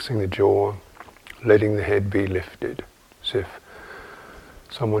relaxing the jaw, letting the head be lifted, as if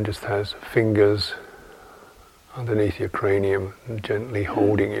someone just has fingers underneath your cranium and gently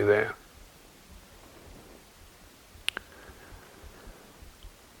holding you there.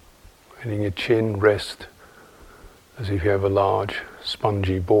 Letting your chin rest as if you have a large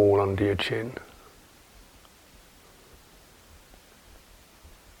spongy ball under your chin.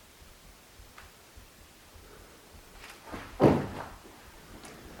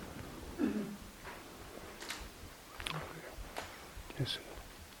 Yes.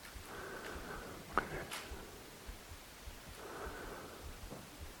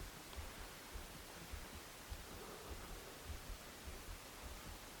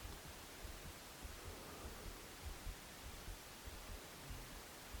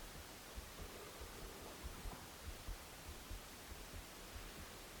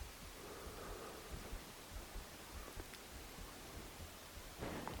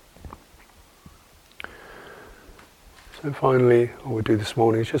 So finally, what we do this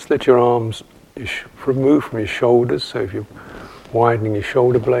morning is just let your arms remove from your shoulders. So if you're widening your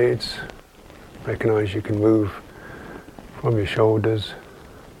shoulder blades, recognize you can move from your shoulders.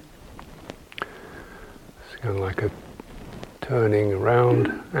 It's kind of like a turning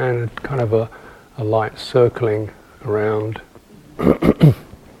around and kind of a light circling around.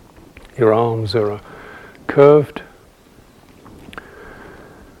 Your arms are curved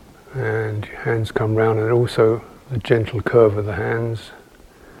and your hands come round, and also the gentle curve of the hands.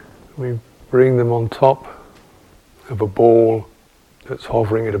 We bring them on top of a ball that's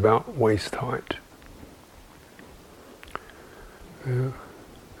hovering at about waist height. Yeah.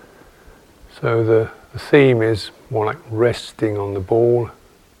 So the theme is more like resting on the ball.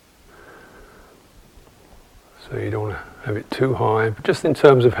 So you don't want to have it too high, but just in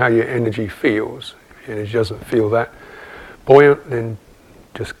terms of how your energy feels. If your energy doesn't feel that buoyant, then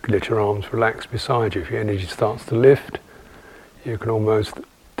just let your arms relax beside you. If your energy starts to lift, you can almost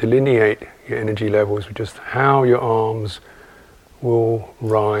delineate your energy levels with just how your arms will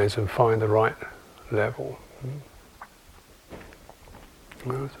rise and find the right level.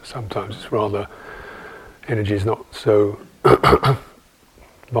 Sometimes it's rather, energy is not so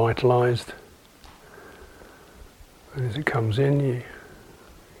vitalized. And as it comes in, you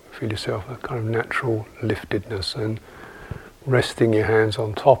feel yourself a kind of natural liftedness, and resting your hands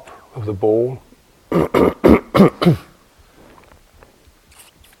on top of the ball.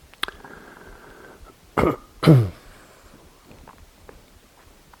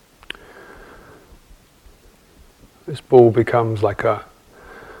 This ball becomes like a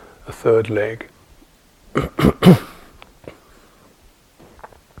third leg.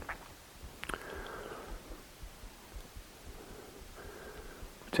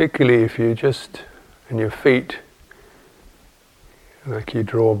 Particularly if you just, and your feet, like you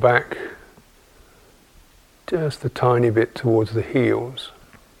draw back just a tiny bit towards the heels.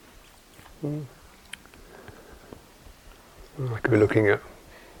 Like if you're looking at a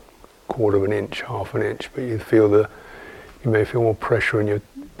quarter of an inch, half an inch, but you may feel more pressure in your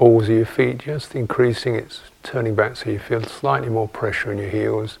balls of your feet, just increasing, it's turning back so you feel slightly more pressure in your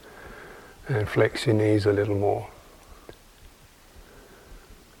heels, and flex your knees a little more.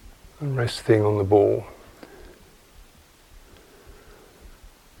 And resting on the ball.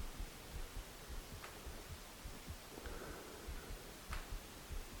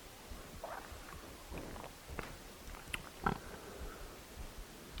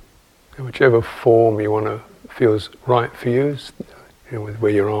 And whichever form you want to feels right for you, with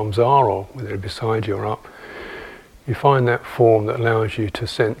where your arms are or whether they're beside you or up, you find that form that allows you to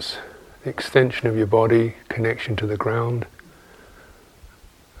sense the extension of your body, connection to the ground,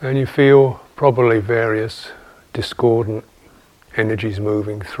 and you feel probably various discordant energies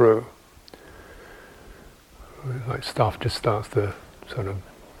moving through. Like stuff just starts to sort of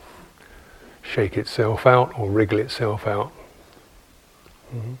shake itself out or wriggle itself out.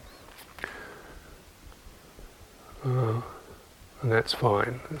 And that's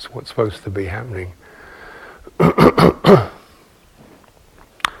fine. That's what's supposed to be happening.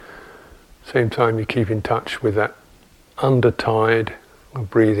 Same time you keep in touch with that undertide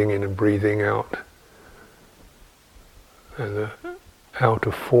of breathing in and breathing out, and the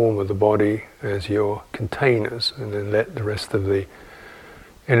outer form of the body as your containers, and then let the rest of the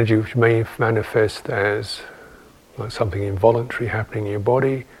energy, which may manifest as like something involuntary happening in your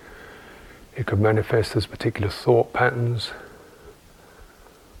body. It could manifest as particular thought patterns.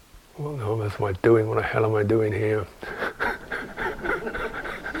 What the hell am I doing? What the hell am I doing here?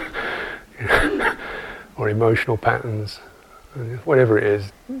 Or emotional patterns, whatever it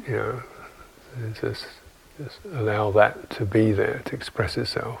is, just allow that to be there, to express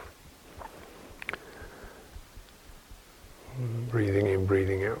itself. Breathing in,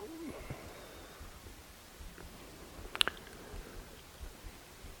 breathing out.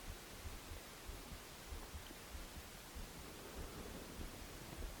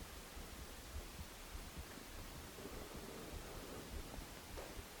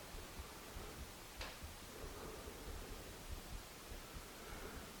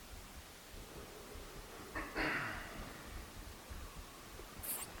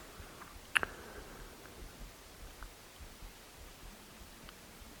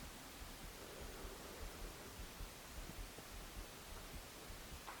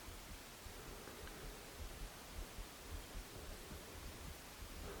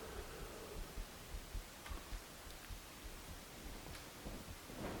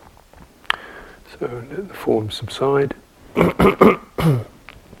 So let the form subside.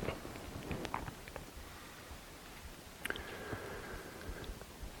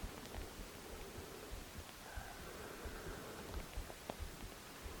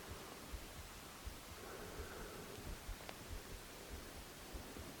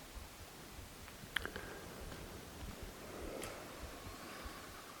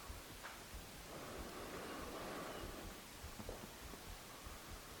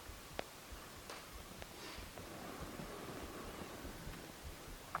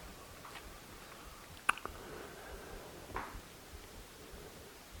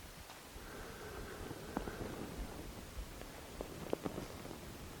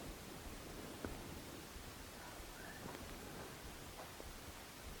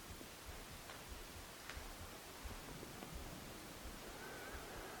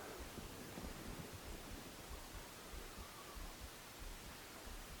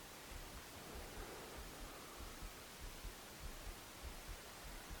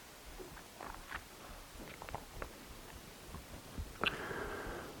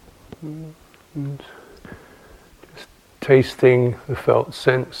 And just tasting the felt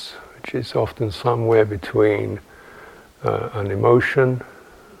sense, which is often somewhere between an emotion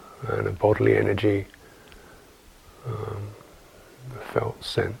and a bodily energy, the felt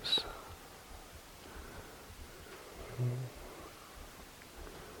sense.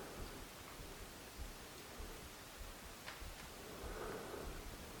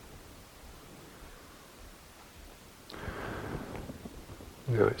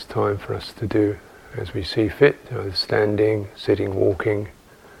 Now it's time for us to do as we see fit, either standing, sitting, walking,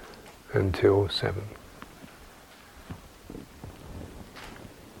 until 7.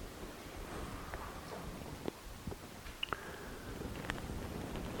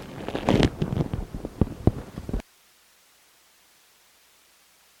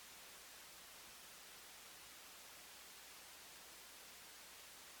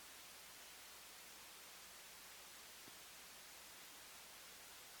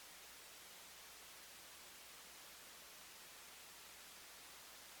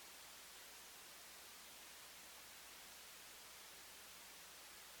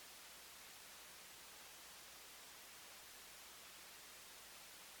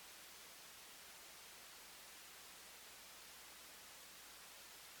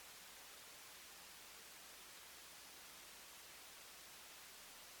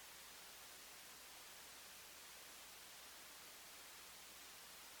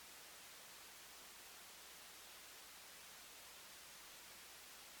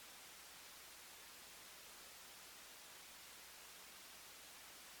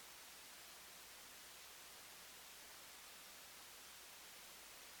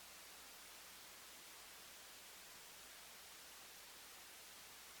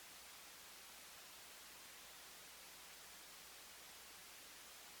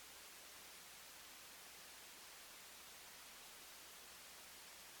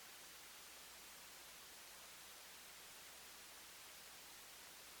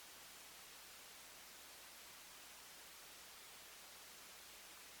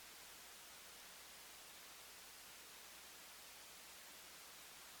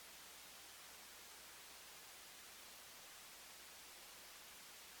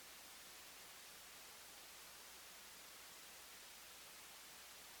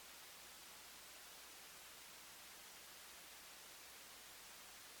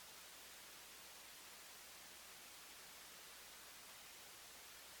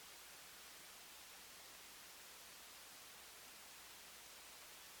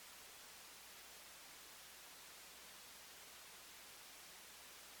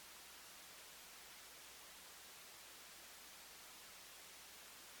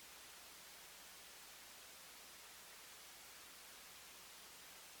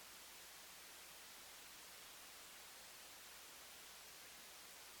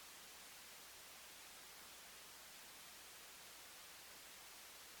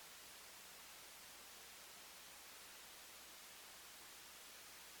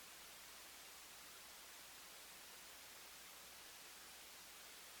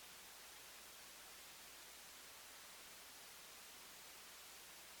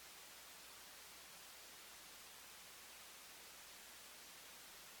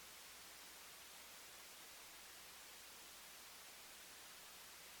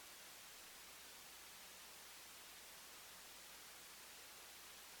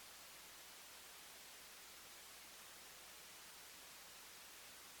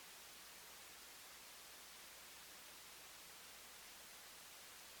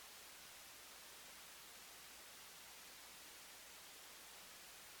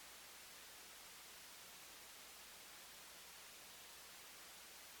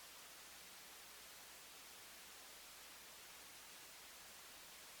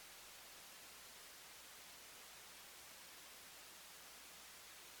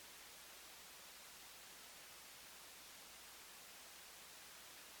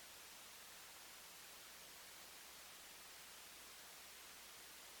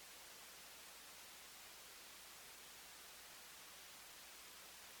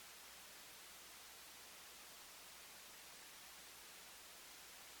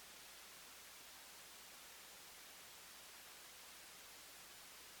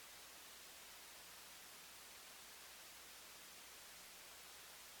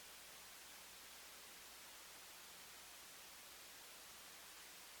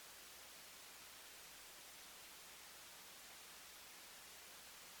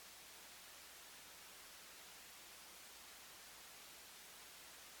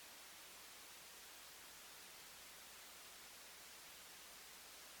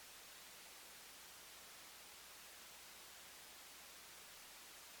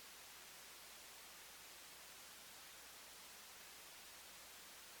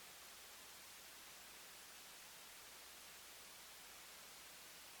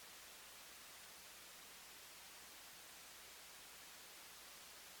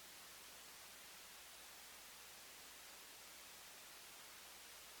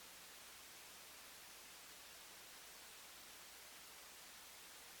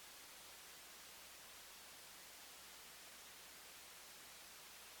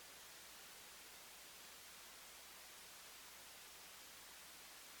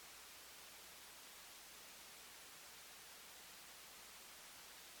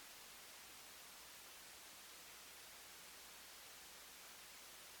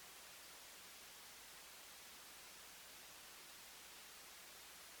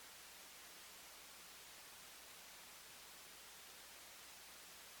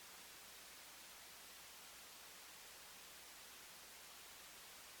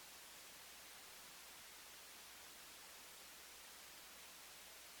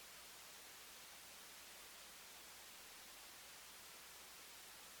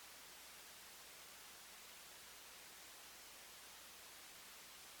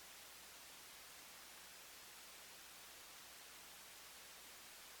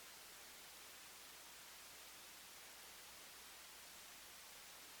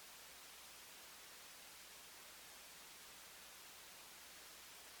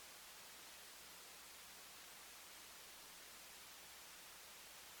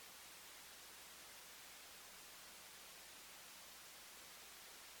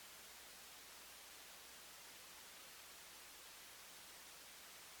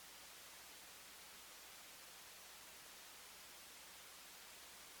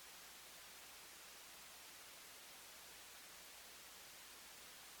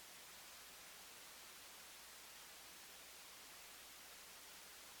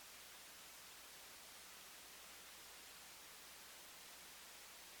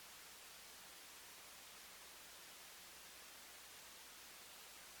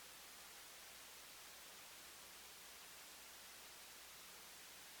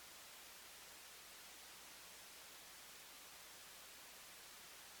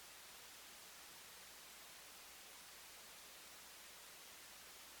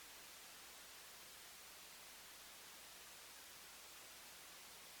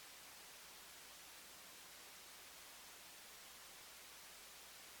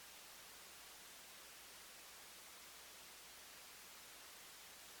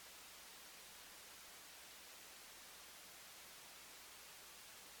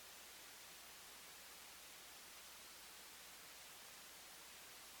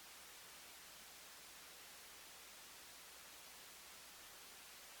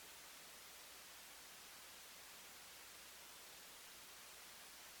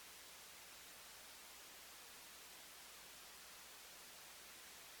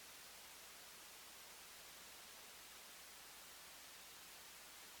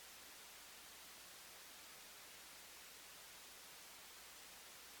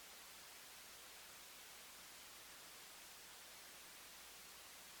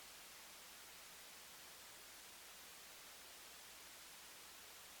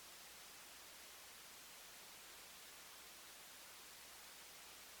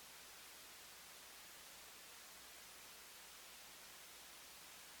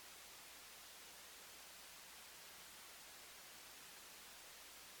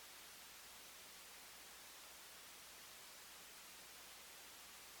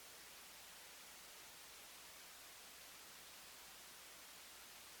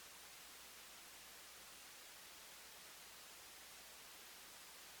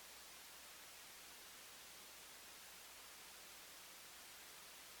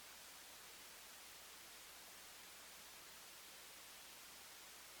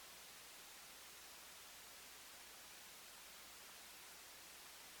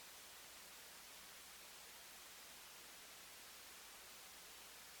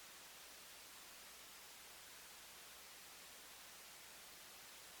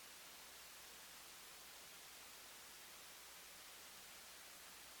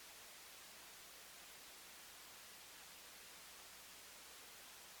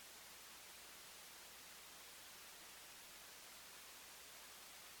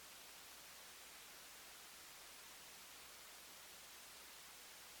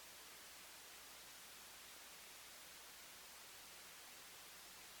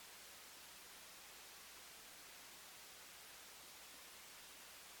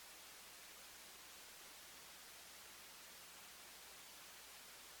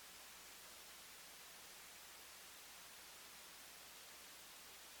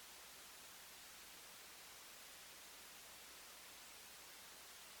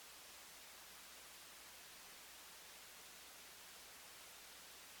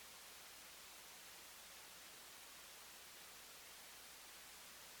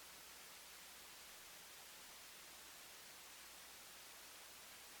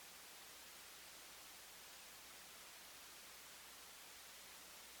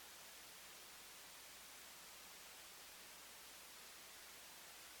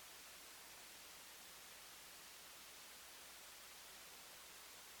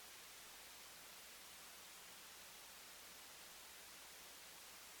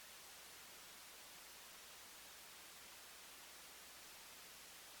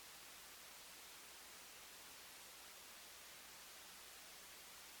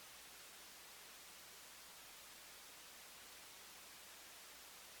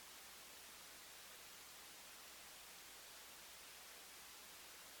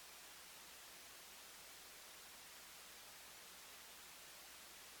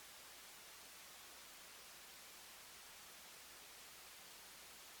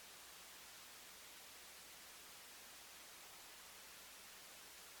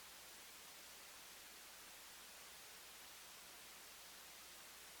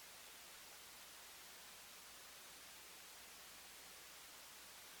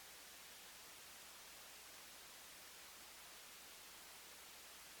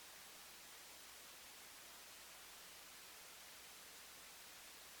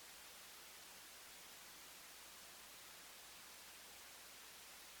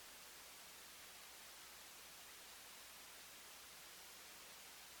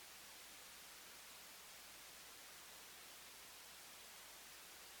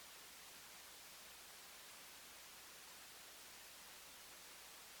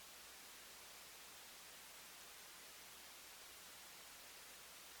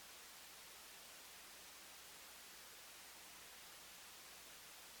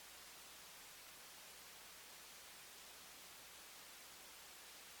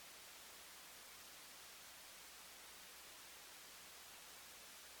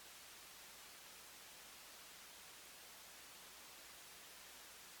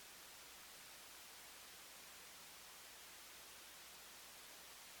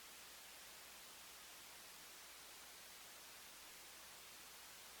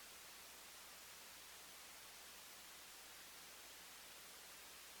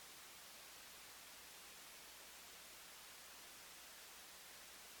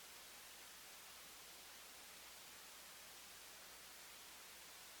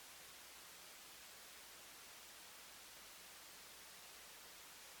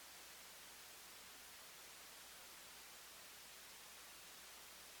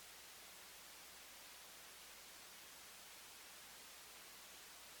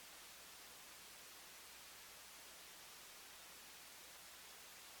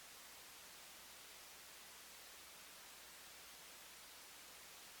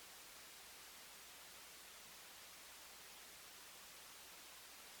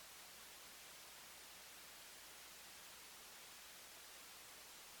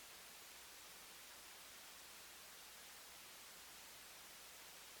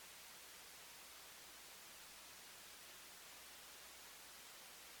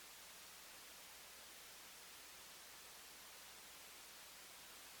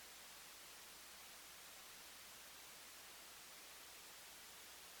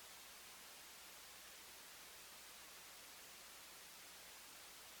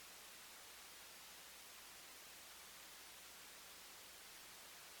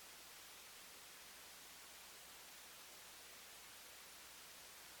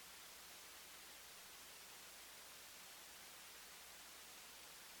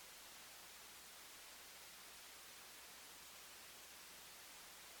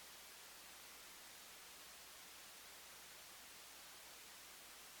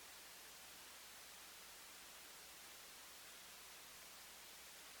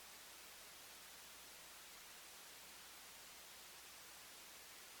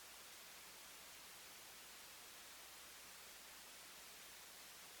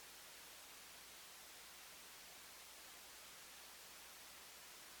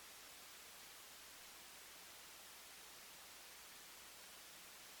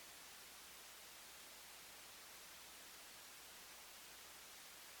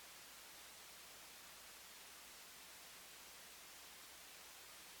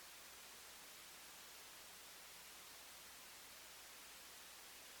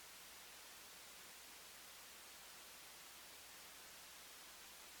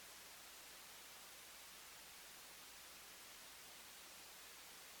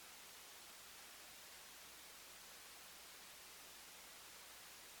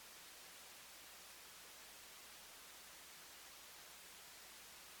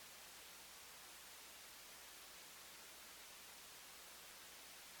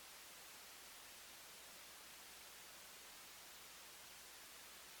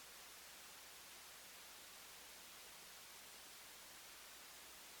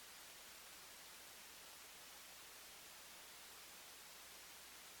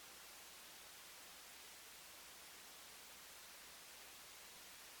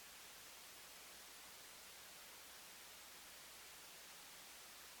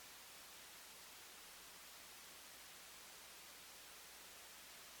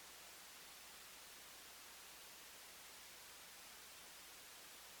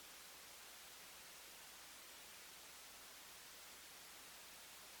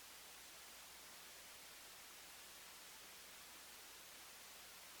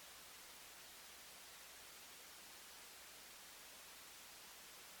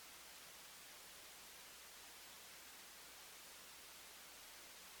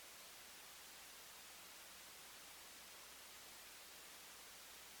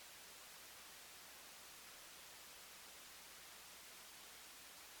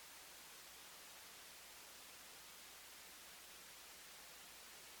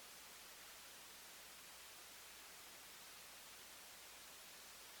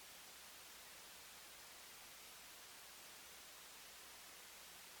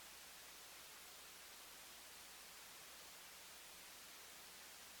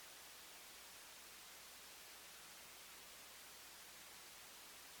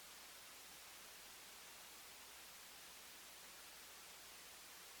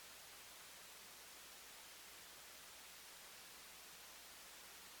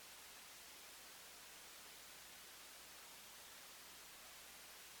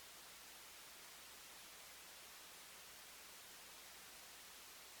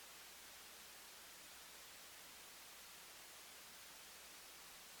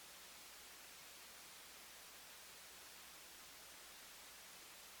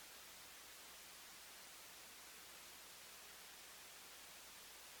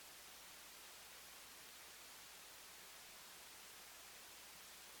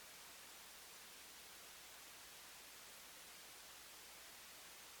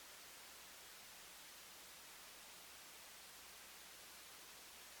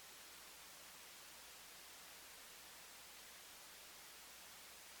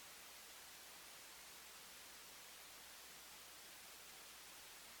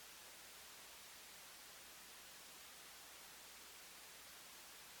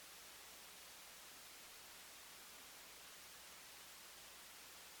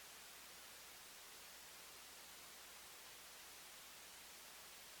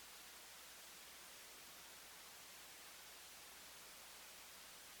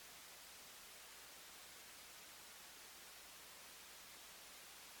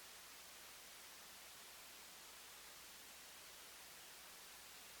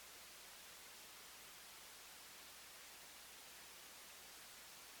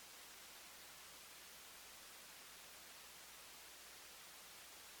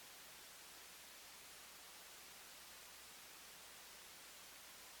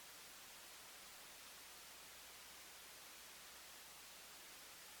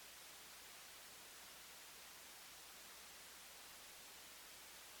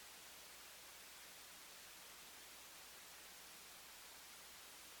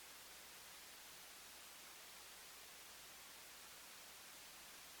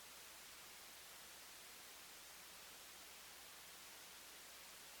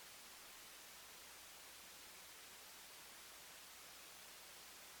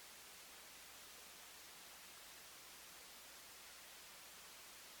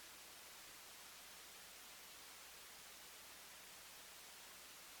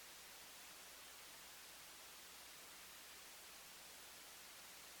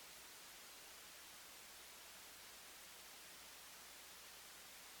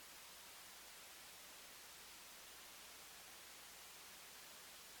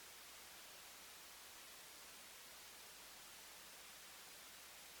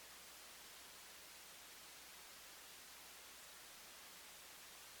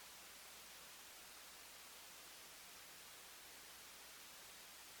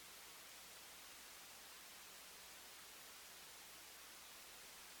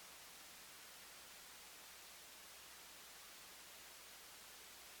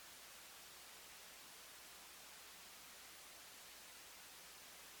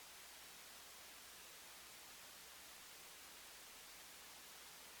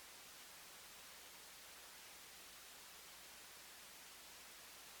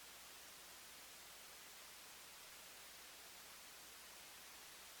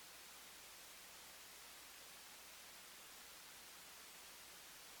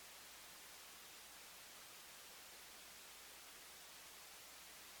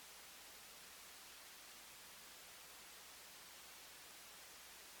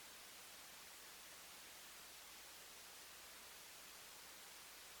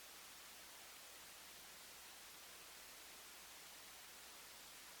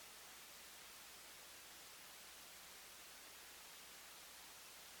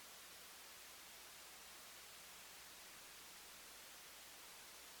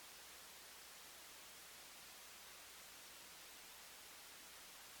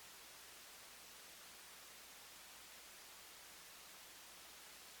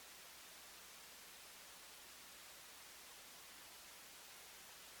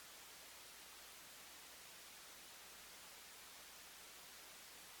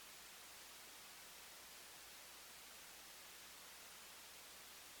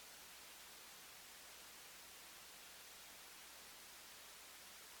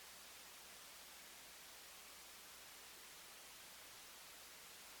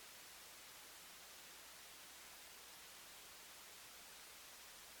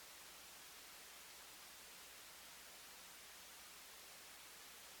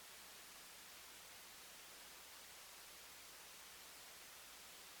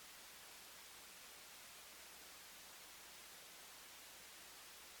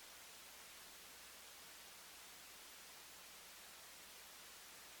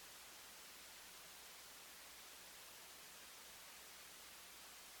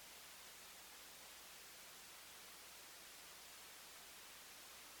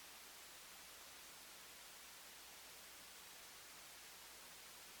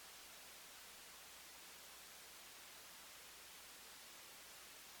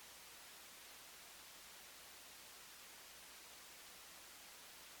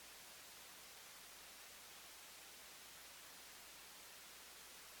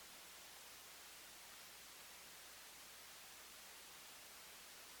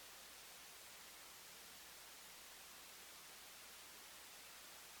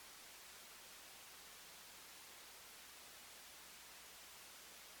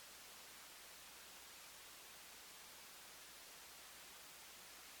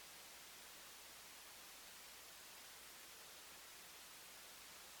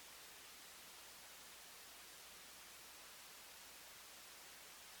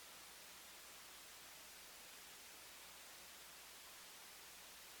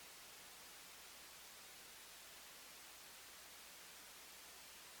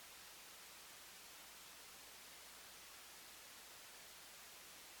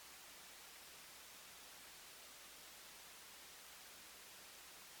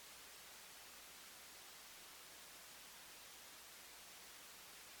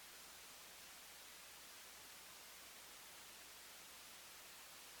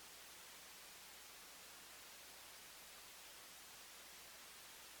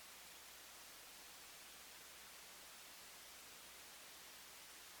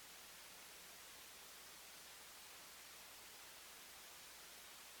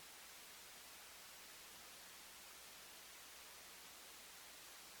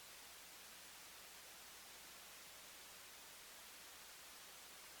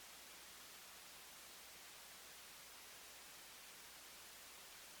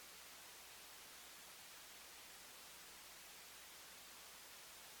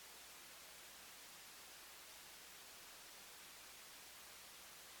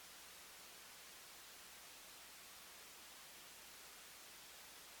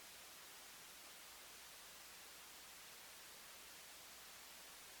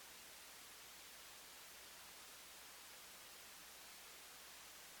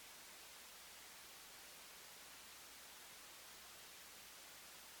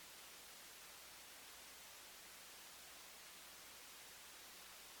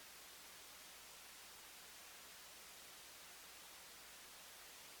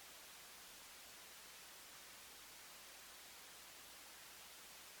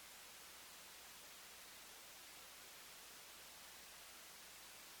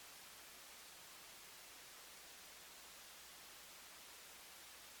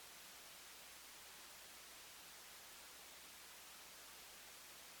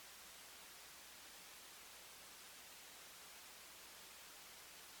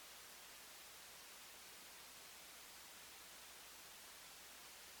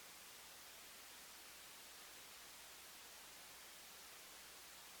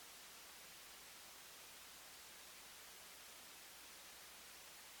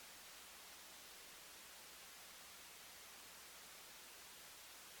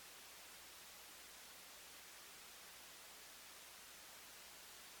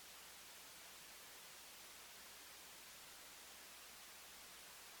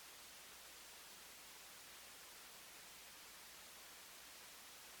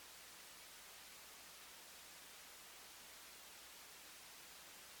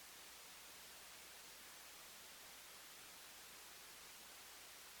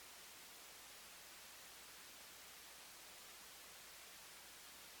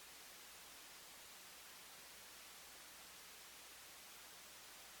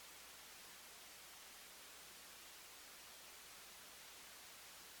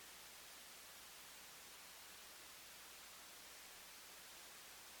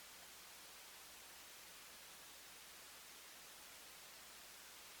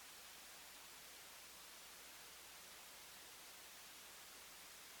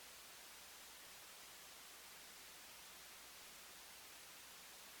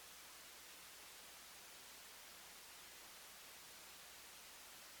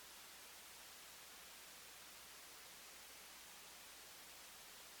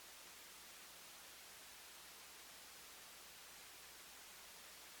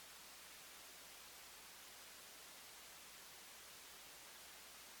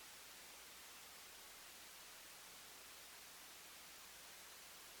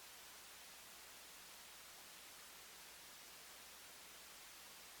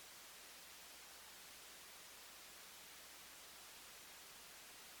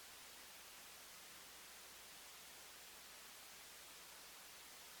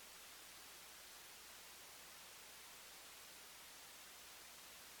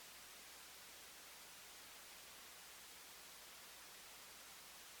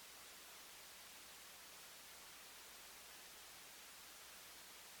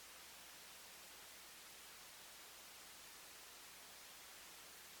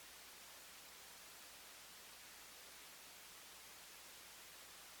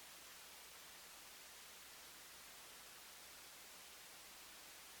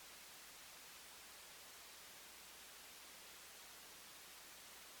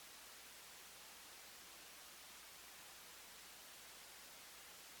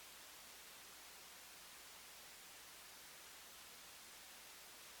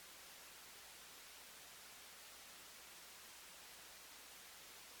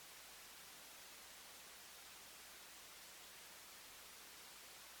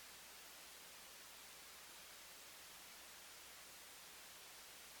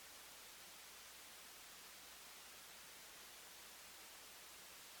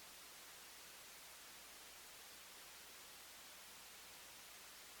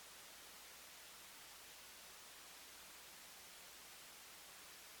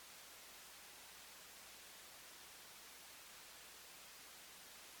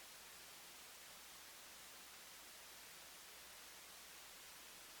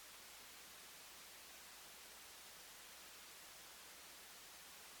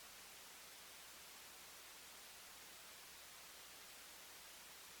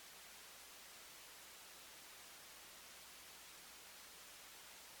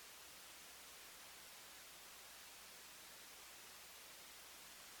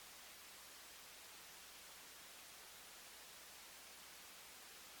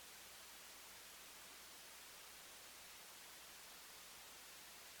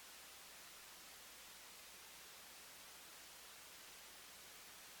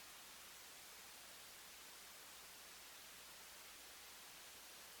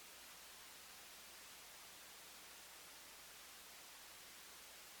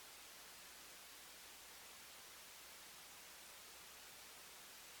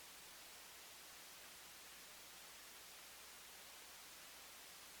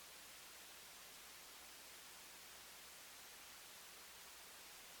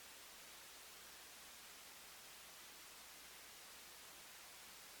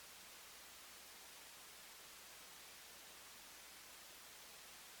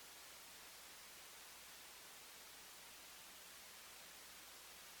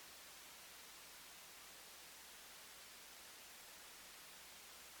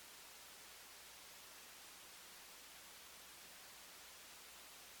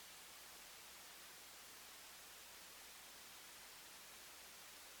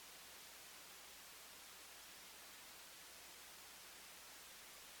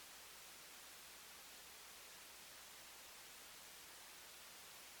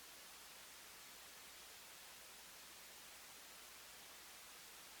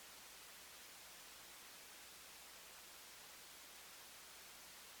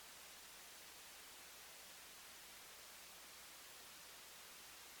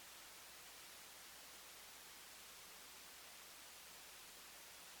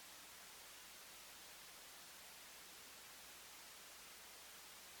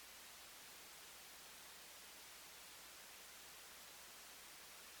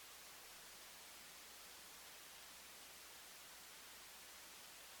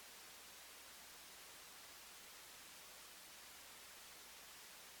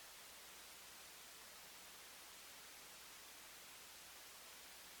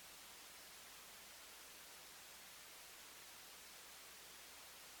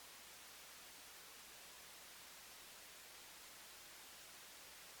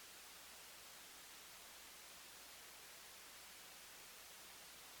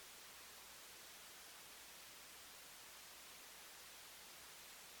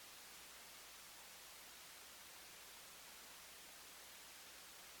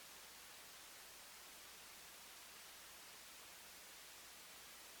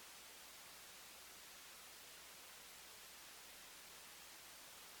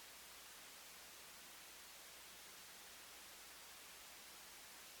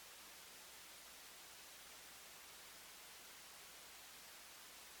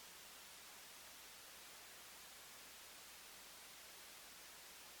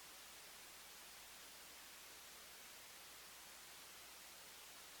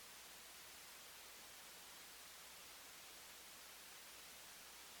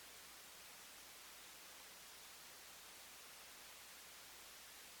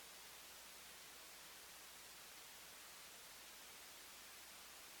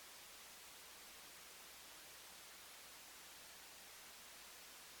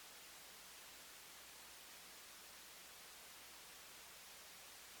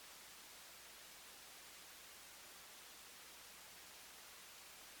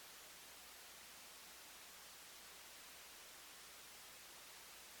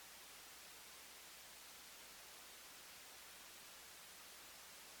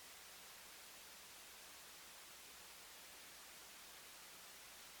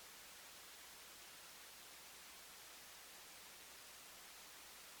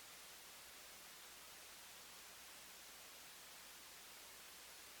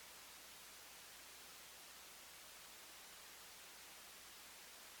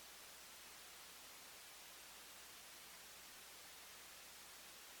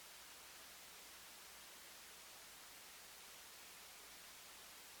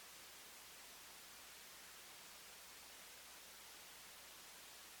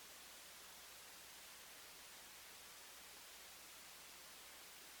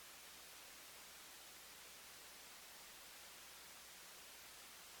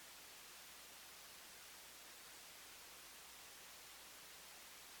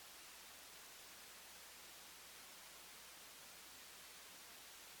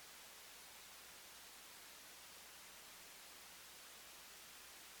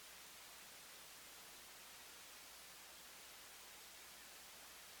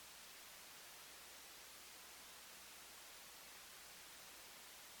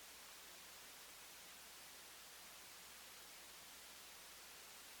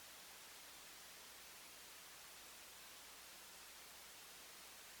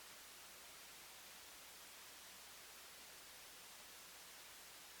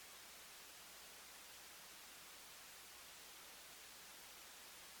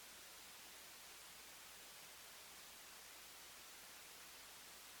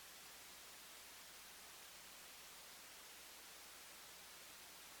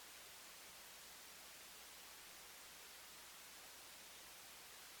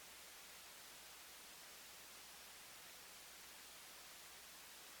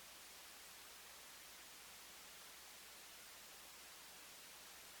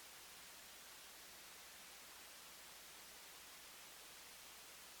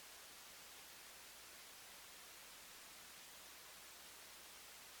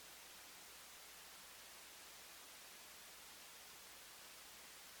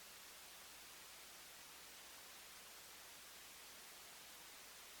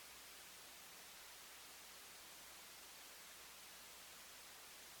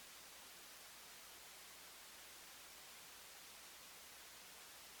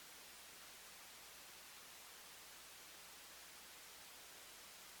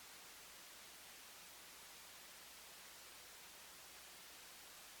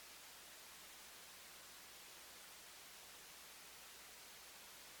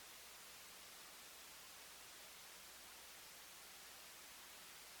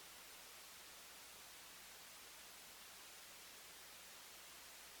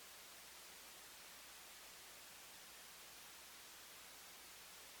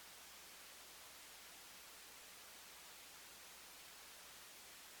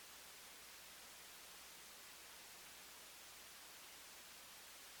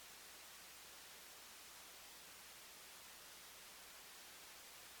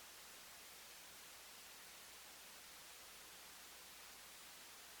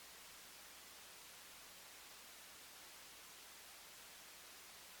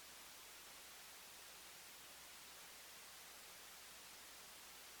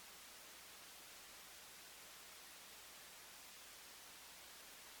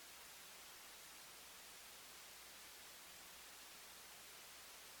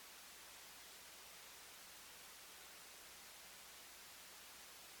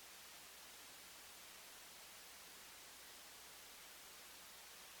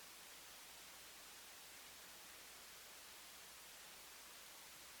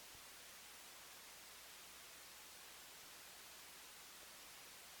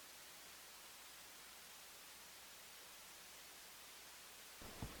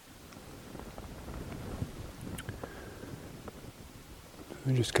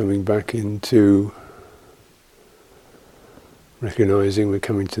 We're just coming back into recognizing we're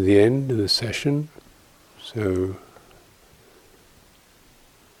coming to the end of the session. So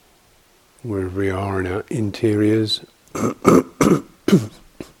wherever we are in our interiors,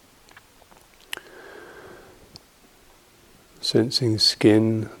 sensing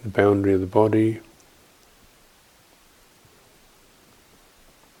skin, the boundary of the body,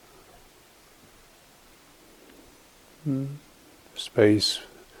 space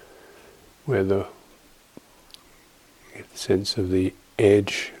where you get the sense of the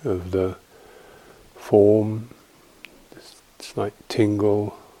edge of the form, slight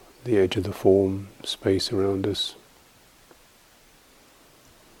tingle, the edge of the form, space around us.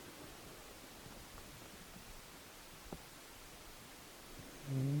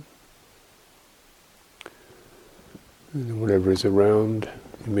 And whatever is around,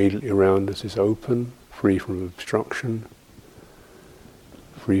 immediately around us is open, free from obstruction,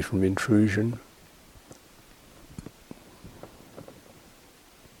 free from intrusion.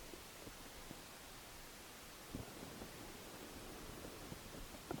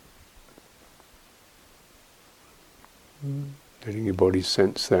 Letting your body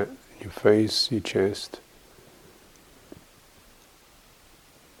sense that in your face, your chest.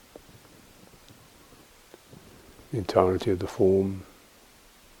 The entirety of the form.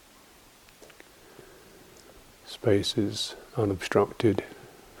 Space is unobstructed,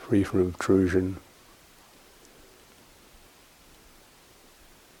 free from obtrusion.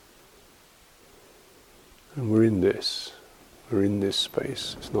 And we're in this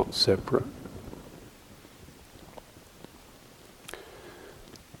space, it's not separate.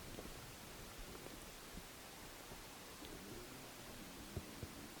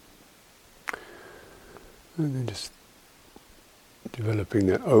 And then just developing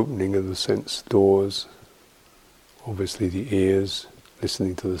that opening of the sense doors, obviously the ears,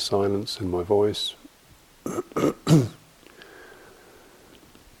 listening to the silence in my voice, and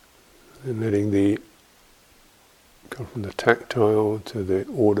letting the come from the tactile to the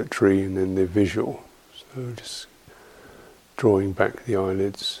auditory and then the visual. So just drawing back the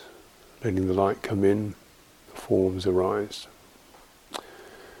eyelids, letting the light come in, the forms arise,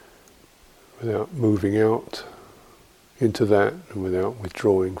 without moving out into that and without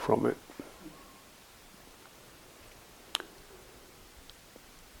withdrawing from it.